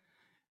different.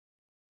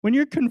 When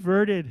you're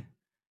converted,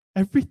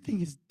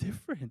 everything is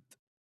different.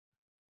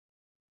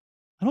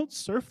 I don't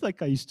surf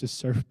like I used to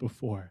surf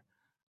before.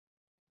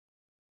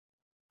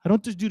 I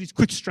don't just do these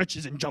quick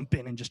stretches and jump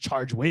in and just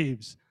charge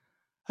waves.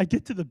 I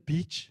get to the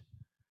beach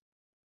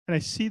and I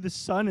see the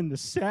sun and the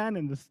sand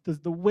and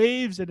the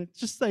waves, and it's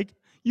just like,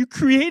 you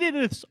created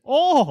us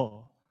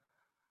all.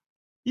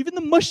 Even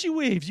the mushy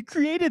waves, you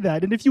created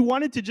that. And if you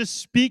wanted to just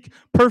speak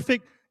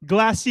perfect,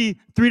 glassy,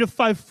 3 to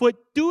 5 foot,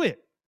 do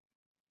it.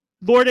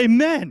 Lord,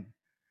 amen.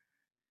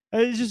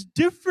 It's just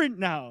different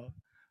now.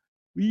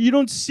 You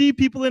don't see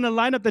people in a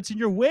lineup that's in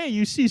your way.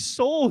 You see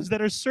souls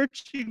that are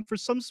searching for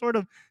some sort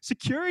of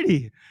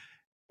security.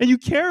 And you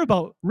care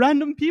about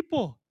random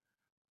people.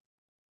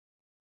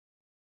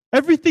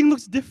 Everything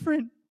looks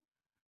different.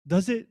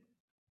 Does it?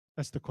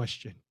 That's the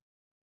question.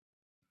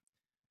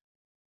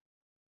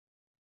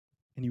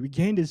 And he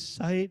regained his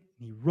sight,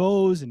 and he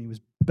rose, and he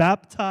was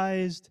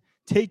baptized,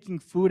 taking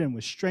food, and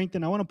was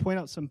strengthened. I want to point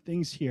out some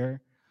things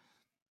here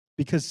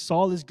because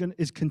Saul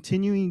is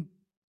continuing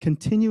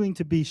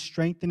to be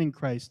strengthened in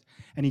Christ,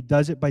 and he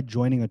does it by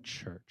joining a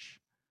church.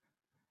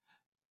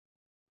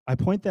 I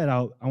point that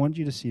out. I want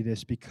you to see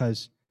this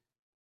because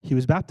he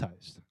was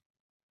baptized.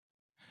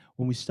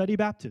 When we study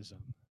baptism,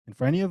 and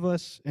for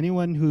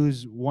anyone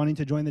who's wanting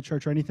to join the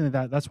church or anything like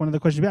that, that's one of the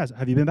questions we ask.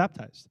 Have you been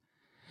baptized?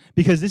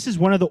 Because this is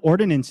one of the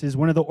ordinances,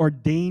 one of the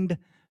ordained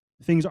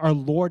things our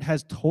Lord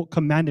has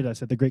commanded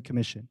us at the Great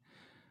Commission.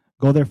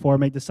 Go therefore,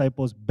 make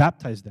disciples,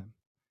 baptize them.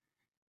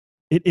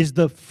 It is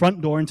the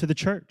front door into the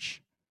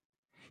church.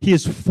 He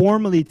is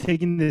formally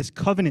taking this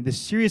covenant, this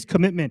serious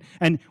commitment,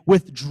 and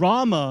with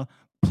drama,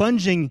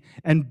 plunging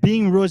and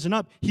being risen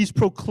up, he's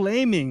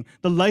proclaiming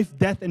the life,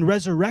 death, and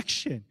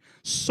resurrection.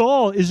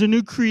 Saul is a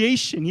new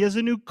creation. He has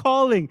a new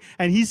calling,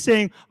 and he's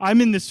saying,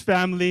 I'm in this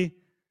family.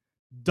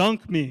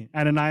 Dunk me,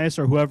 Ananias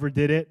or whoever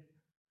did it.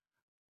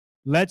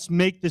 Let's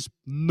make this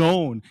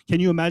known. Can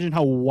you imagine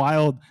how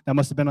wild that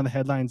must have been on the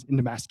headlines in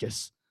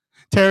Damascus?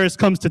 Terrorist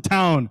comes to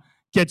town,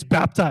 gets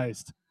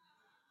baptized.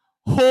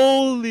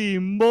 Holy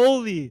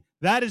moly.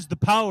 That is the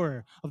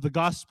power of the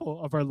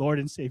gospel of our Lord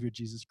and Savior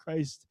Jesus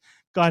Christ.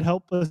 God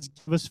help us,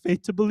 give us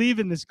faith to believe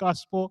in this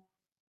gospel.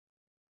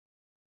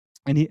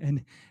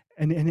 And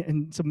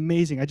it's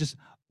amazing. I just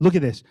look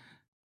at this.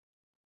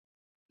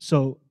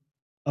 So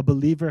a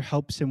believer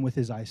helps him with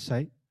his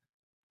eyesight.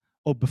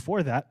 Oh,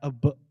 before that,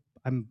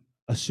 I'm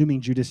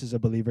assuming Judas is a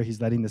believer.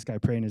 He's letting this guy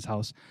pray in his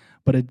house.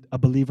 But a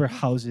believer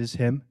houses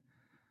him.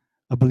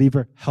 A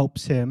believer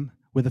helps him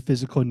with a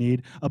physical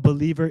need. A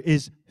believer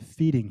is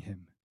feeding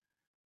him.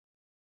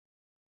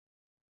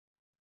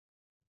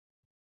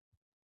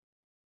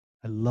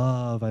 I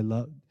love.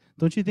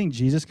 Don't you think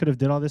Jesus could have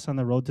did all this on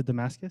the road to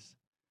Damascus?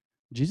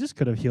 Jesus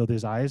could have healed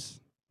his eyes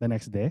the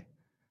next day.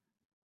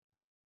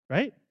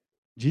 Right?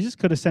 Jesus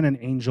could have sent an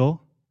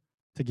angel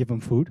to give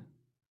him food.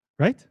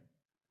 Right?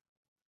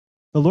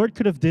 The Lord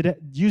could have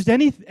used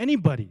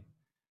anybody.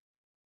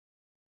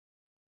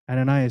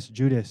 Ananias,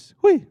 Judas,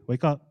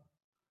 wake up.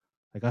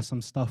 I got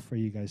some stuff for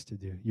you guys to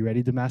do. You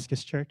ready,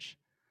 Damascus church?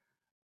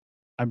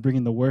 I'm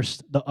bringing the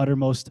worst, the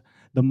uttermost,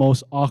 the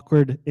most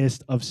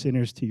awkwardest of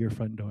sinners to your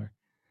front door.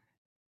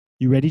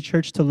 You ready,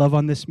 church, to love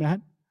on this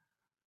man?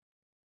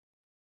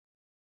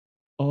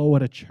 Oh,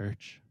 what a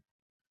church.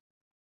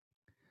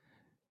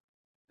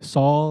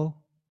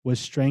 Saul was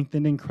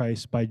strengthened in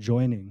Christ by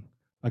joining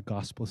a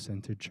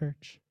gospel-centered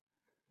church.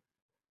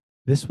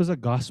 This was a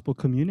gospel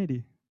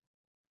community.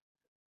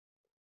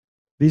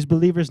 These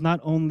believers not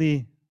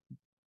only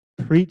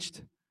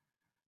preached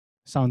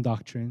sound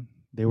doctrine,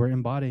 they were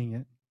embodying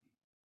it.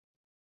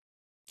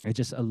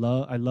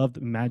 I loved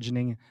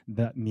imagining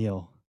that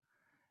meal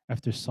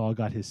after Saul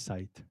got his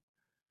sight.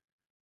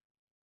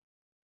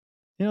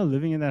 You know,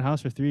 living in that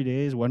house for 3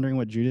 days, wondering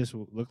what Judas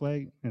will look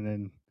like, and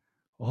then,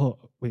 oh,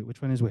 wait, which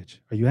one is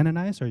which? Are you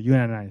Ananias or are you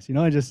Ananias? You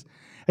know, just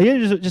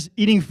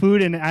eating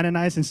food, and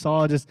Ananias and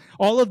Saul, just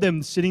all of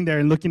them sitting there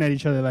and looking at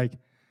each other like,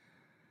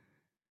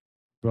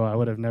 bro, I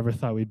would have never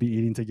thought we'd be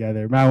eating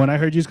together. Man, when I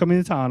heard you was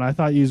coming to town, I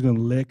thought you was going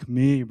to lick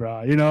me,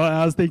 bro. You know,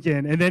 I was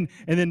thinking. And then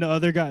the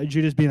other guy,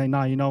 Judas, being like,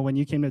 nah, you know, when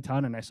you came to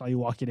town and I saw you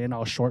walking in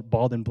all short,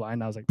 bald, and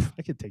blind, I was like,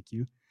 I could take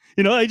you.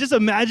 You know, like just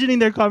imagining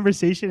their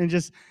conversation and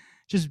just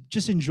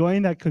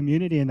enjoying that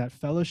community and that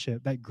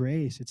fellowship, that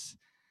grace.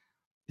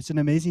 It's an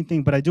amazing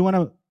thing. But I do want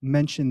to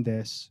mention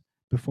this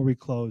before we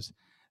close,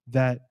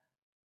 that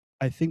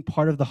I think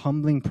part of the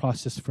humbling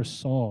process for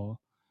Saul,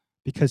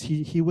 because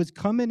he was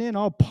coming in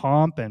all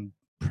pomp and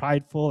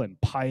prideful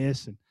and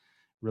pious and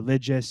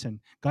religious, and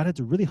God had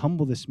to really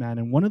humble this man.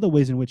 And one of the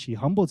ways in which he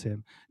humbled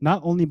him,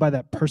 not only by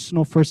that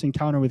personal first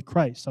encounter with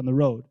Christ on the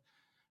road,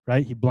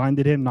 right? He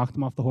blinded him, knocked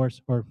him off the horse,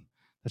 or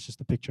that's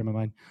just a picture in my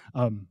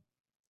mind.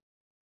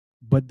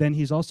 But then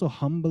he's also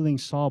humbling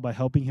Saul by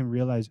helping him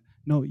realize,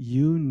 no,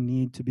 you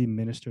need to be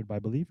ministered by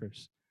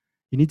believers.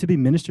 You need to be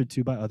ministered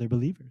to by other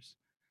believers.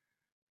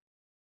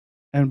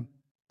 And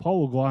Paul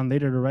will go on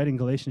later to write in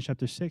Galatians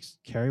chapter 6,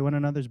 carry one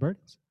another's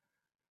burdens.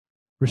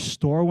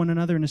 Restore one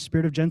another in a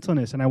spirit of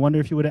gentleness. And I wonder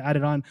if he would have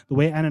added on the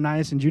way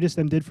Ananias and Judas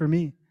them did for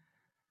me.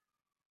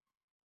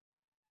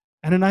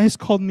 Ananias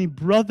called me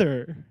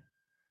brother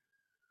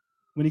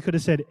when he could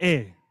have said,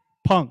 hey,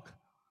 punk.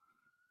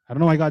 I don't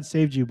know why God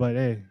saved you, but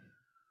hey,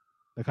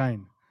 the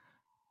kind.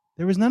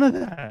 There was none of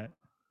that.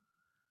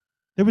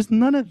 There was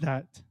none of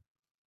that.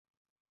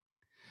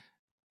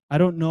 I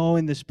don't know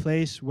in this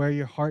place where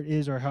your heart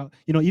is or how,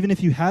 even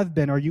if you have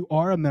been or you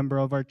are a member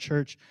of our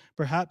church,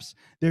 perhaps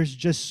there's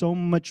just so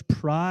much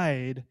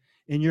pride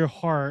in your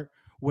heart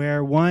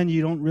where one,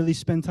 you don't really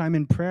spend time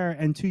in prayer,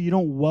 and two, you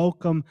don't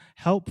welcome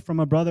help from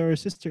a brother or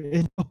sister.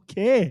 It's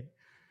okay.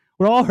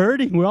 We're all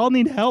hurting. We all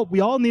need help. We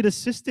all need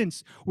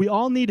assistance. We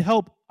all need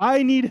help.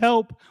 I need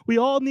help. We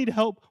all need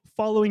help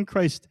following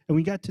Christ, and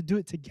we got to do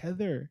it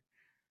together.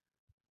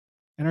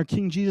 And our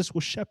King Jesus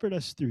will shepherd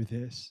us through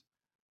this.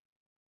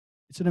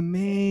 It's an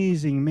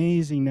amazing,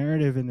 amazing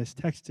narrative in this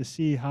text to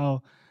see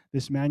how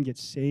this man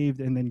gets saved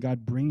and then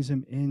God brings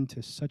him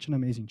into such an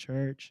amazing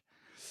church.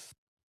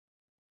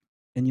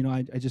 And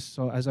I just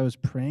saw, as I was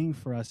praying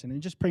for us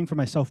and just praying for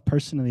myself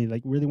personally,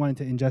 like really wanting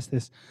to ingest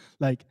this,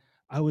 like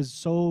I was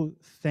so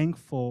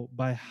thankful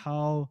by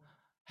how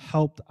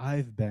helped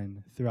I've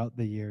been throughout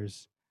the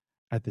years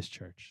at this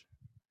church.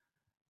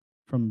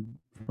 From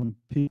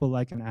people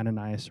like an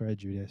Ananias or a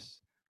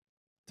Judas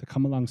to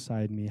come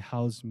alongside me,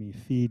 house me,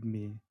 feed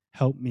me,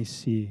 help me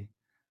see.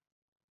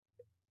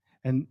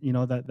 And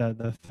that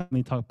the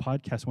Family Talk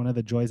podcast, one of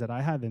the joys that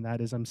I have in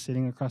that is I'm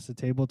sitting across the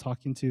table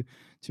talking to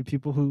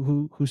people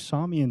who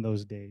saw me in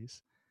those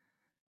days,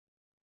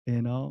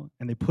 and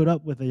they put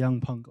up with a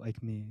young punk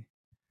like me.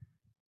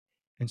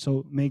 And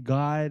so may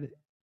God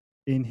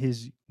in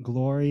his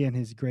glory and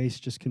his grace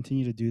just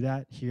continue to do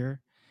that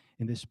here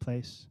in this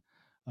place.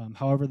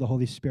 However, the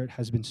Holy Spirit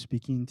has been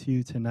speaking to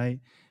you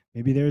tonight.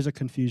 Maybe there is a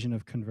confusion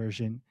of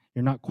conversion.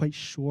 You're not quite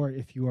sure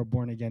if you are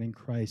born again in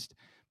Christ.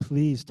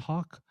 Please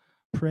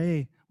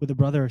pray with a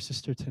brother or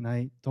sister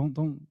tonight.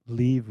 Don't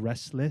leave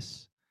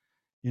restless.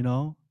 You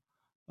know,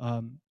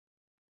 um,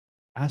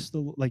 ask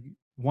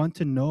want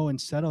to know and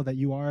settle that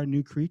you are a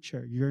new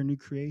creature. You're a new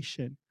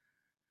creation.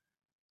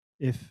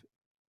 If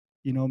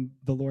the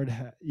Lord,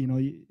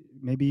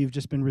 maybe you've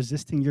just been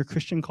resisting your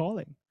Christian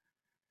calling.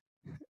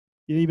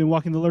 You've been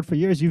walking the Lord for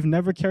years. You've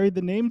never carried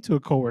the name to a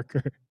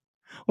coworker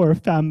or a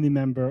family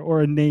member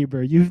or a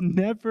neighbor. You've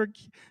never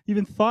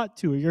even thought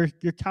to. You're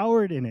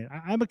coward in it.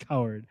 I'm a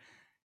coward.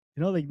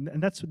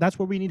 And that's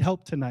where we need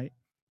help tonight.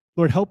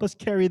 Lord, help us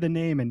carry the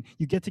name. And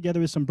you get together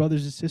with some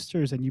brothers and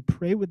sisters and you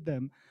pray with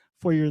them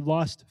for your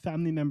lost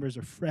family members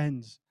or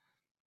friends.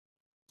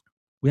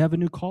 We have a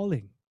new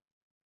calling.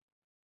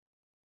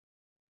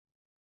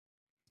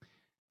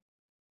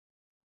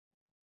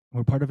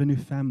 We're part of a new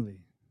family,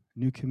 a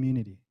new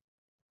community.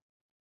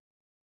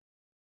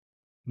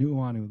 New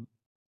Uanu,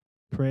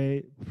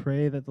 pray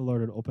that the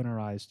Lord would open our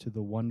eyes to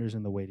the wonders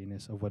and the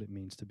weightiness of what it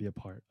means to be a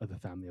part of the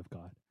family of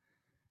God.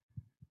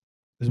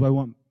 This is why I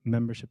want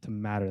membership to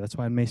matter. That's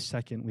why on May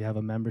 2nd, we have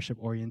a membership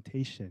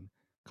orientation.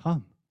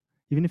 Come.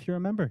 Even if you're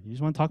a member, you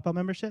just want to talk about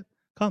membership,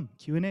 come,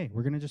 Q&A.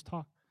 We're going to just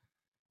talk.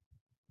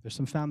 There's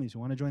some families who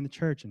want to join the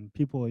church, and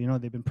people,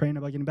 they've been praying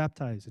about getting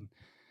baptized, and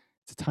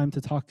it's a time to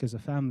talk as a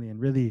family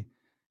and really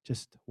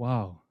just,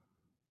 wow,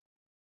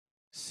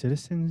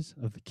 citizens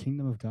of the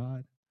kingdom of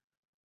God.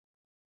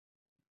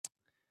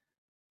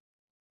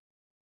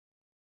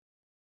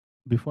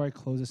 Before I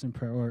close this in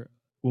prayer, or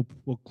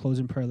we'll close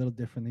in prayer a little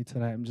differently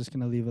tonight. I'm just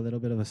going to leave a little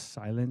bit of a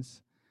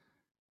silence.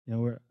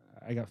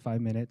 I got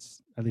 5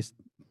 minutes, at least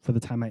for the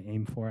time I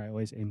aim for. I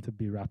always aim to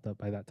be wrapped up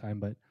by that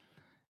time, but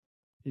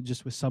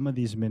just with some of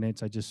these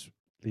minutes, I just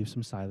leave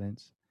some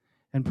silence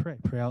and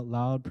pray out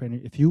loud. Pray.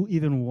 If you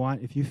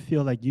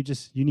feel like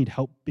you need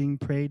help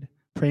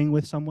praying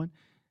with someone,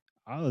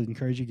 I'll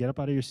encourage you, get up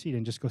out of your seat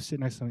and just go sit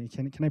next to someone.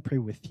 Can I pray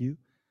with you?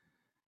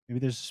 Maybe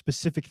there's a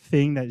specific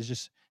thing that is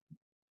just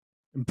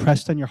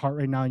impressed on your heart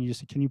right now, and you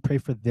just say, can you pray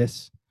for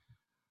this?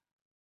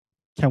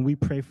 Can we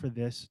pray for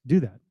this? Do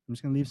that. I'm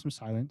just going to leave some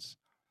silence.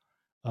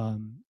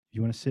 If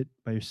you want to sit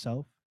by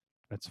yourself,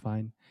 that's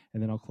fine.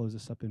 And then I'll close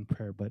this up in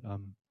prayer. But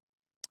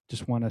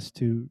just want us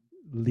to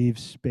leave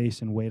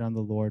space and wait on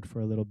the Lord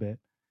for a little bit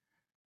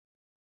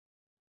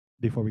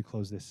before we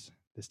close this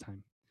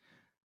time.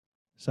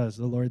 So as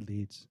the Lord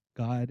leads,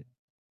 God,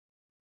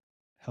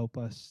 help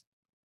us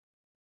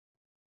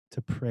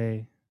to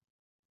pray.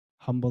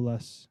 Humble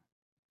us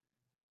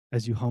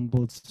as you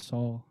humbled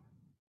Saul.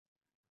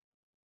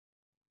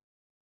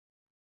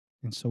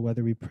 And so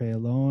whether we pray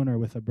alone or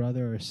with a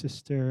brother or a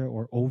sister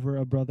or over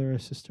a brother or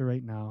sister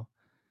right now,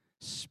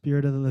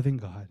 Spirit of the living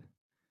God,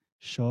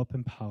 show up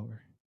in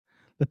power.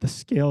 Let the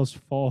scales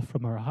fall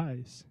from our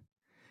eyes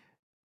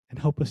and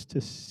help us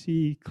to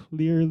see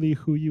clearly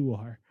who you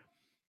are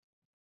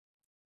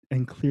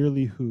and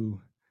clearly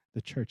who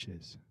the church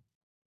is.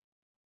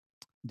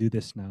 Do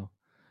this now.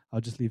 I'll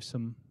just leave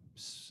some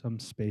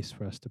space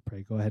for us to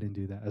pray. Go ahead and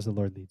do that as the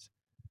Lord leads.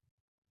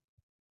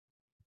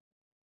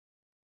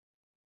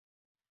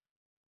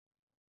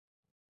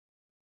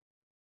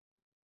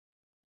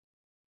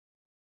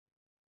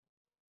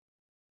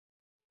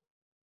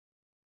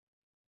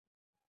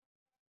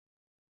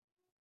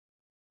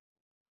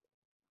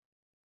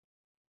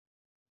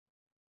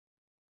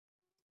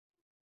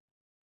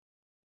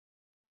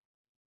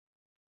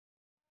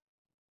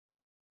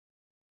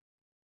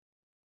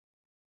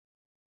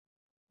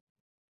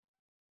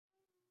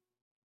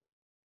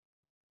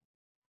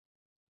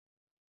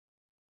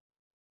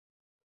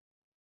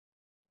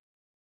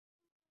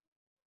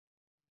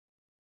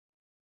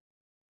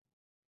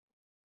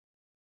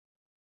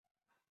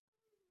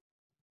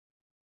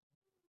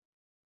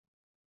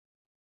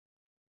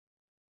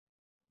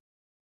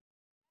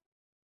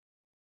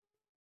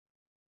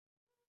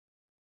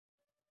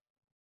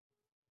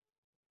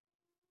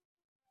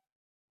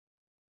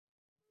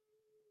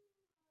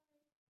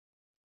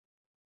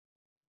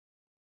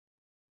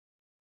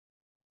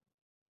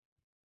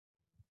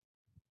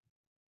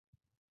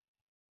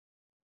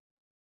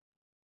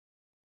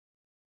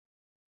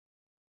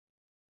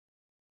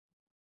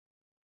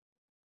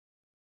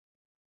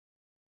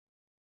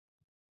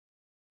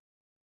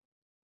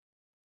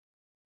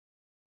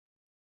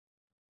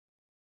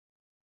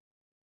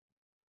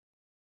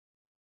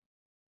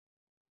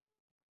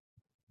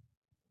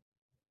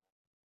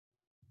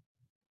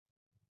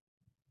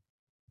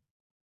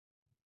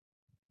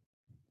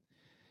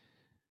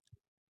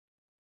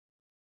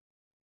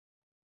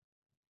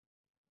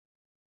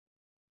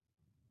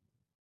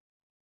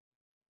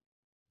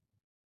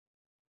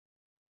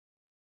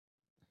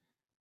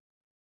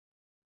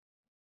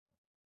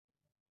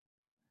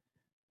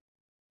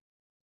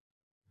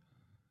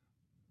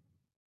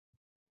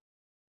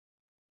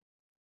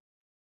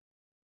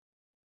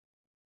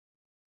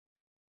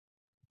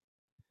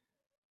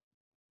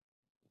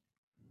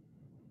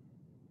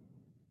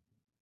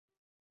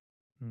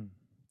 Mm.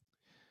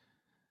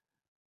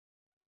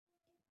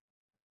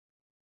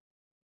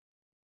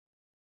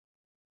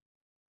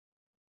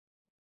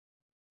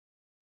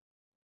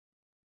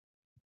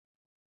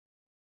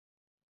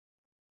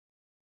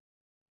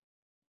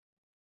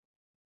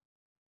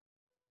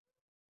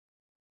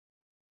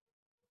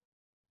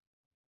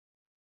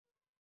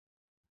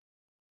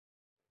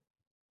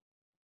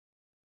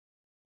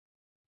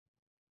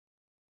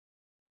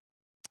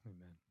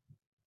 Amen.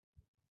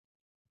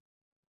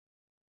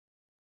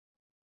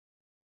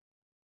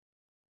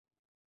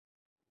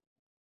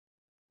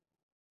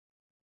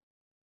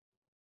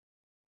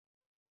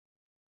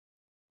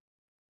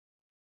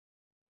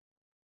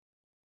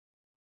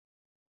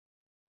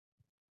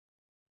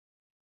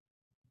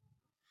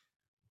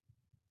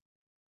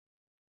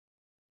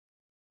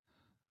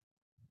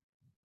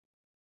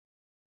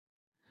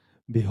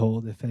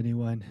 Behold, if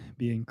anyone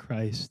be in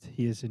Christ,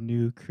 he is a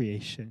new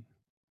creation.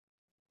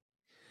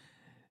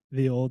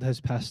 The old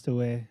has passed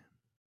away.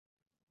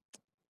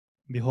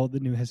 Behold, the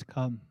new has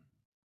come.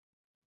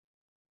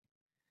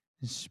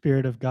 The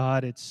Spirit of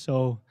God, it's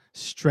so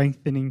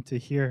strengthening to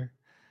hear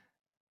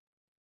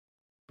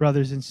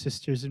brothers and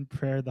sisters in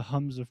prayer, the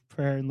hums of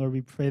prayer. And Lord,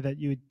 we pray that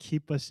you would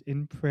keep us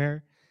in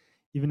prayer,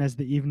 even as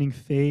the evening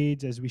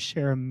fades, as we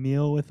share a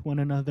meal with one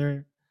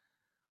another.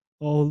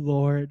 Oh,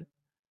 Lord,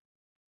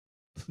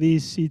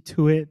 please see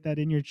to it that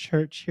in your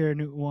church here in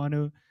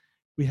Uwanu,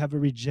 we have a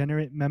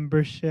regenerate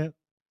membership,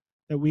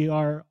 that we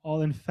are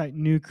all, in fact,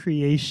 new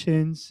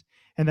creations,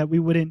 and that we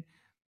wouldn't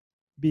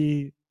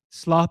be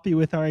sloppy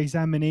with our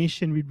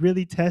examination. We'd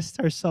really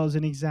test ourselves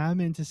and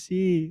examine to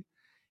see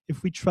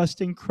if we trust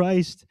in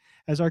Christ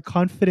as our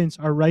confidence,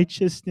 our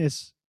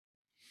righteousness,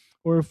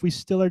 or if we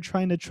still are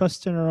trying to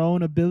trust in our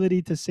own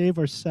ability to save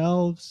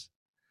ourselves.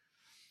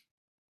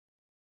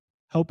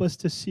 Help us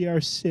to see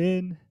our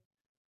sin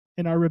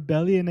and our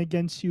rebellion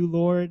against you,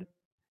 Lord,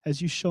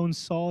 as you shown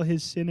Saul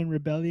his sin and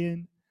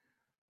rebellion.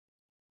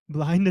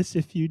 Blind us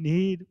if you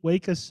need.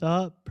 Wake us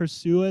up,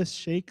 pursue us,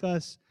 shake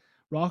us,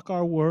 rock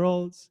our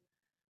worlds,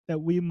 that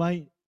we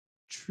might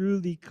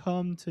truly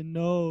come to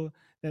know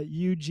that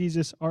you,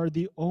 Jesus, are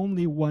the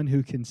only one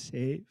who can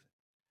save.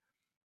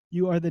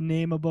 You are the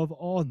name above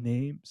all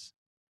names,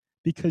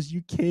 because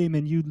you came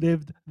and you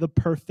lived the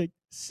perfect,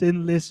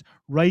 sinless,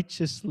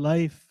 righteous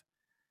life.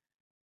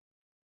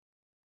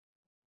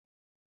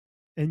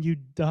 And you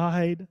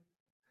died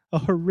a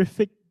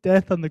horrific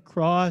death on the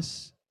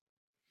cross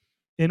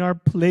in our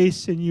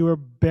place, and you were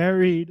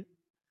buried.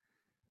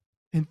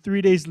 And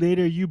 3 days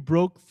later, you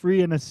broke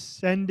free and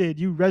ascended.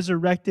 You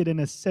resurrected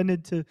and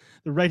ascended to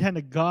the right hand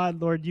of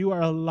God. Lord, you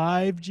are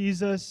alive,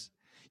 Jesus.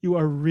 You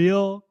are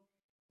real.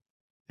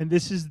 And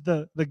this is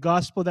the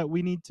gospel that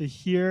we need to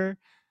hear.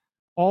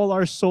 All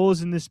our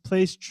souls in this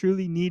place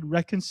truly need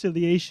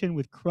reconciliation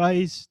with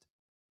Christ.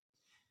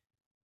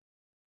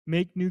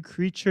 Make new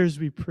creatures,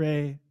 we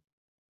pray.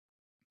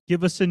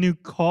 Give us a new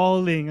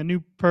calling, a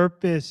new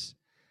purpose,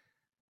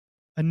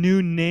 a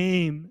new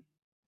name,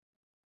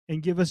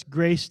 and give us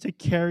grace to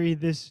carry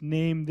this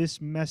name, this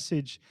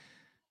message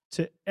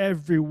to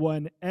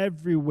everyone,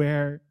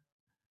 everywhere.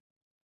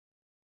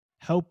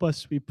 Help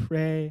us, we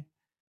pray,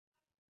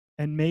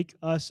 and make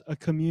us a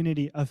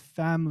community, a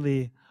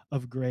family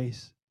of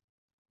grace.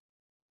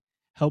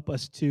 Help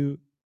us to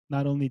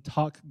not only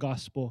talk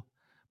gospel,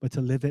 but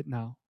to live it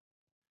now.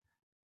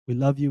 We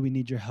love you. We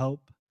need your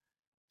help.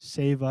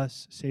 Save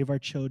us, save our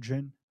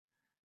children,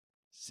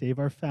 save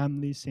our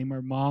families, save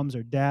our moms,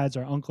 our dads,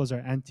 our uncles, our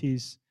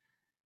aunties.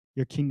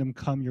 Your kingdom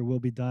come, your will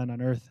be done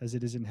on earth as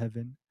it is in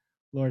heaven.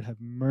 Lord,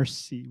 have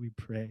mercy, we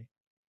pray.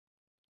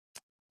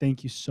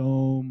 Thank you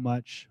so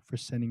much for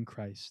sending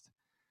Christ.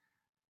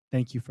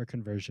 Thank you for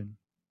conversion.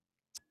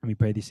 And we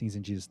pray these things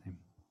in Jesus' name.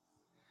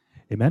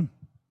 Amen.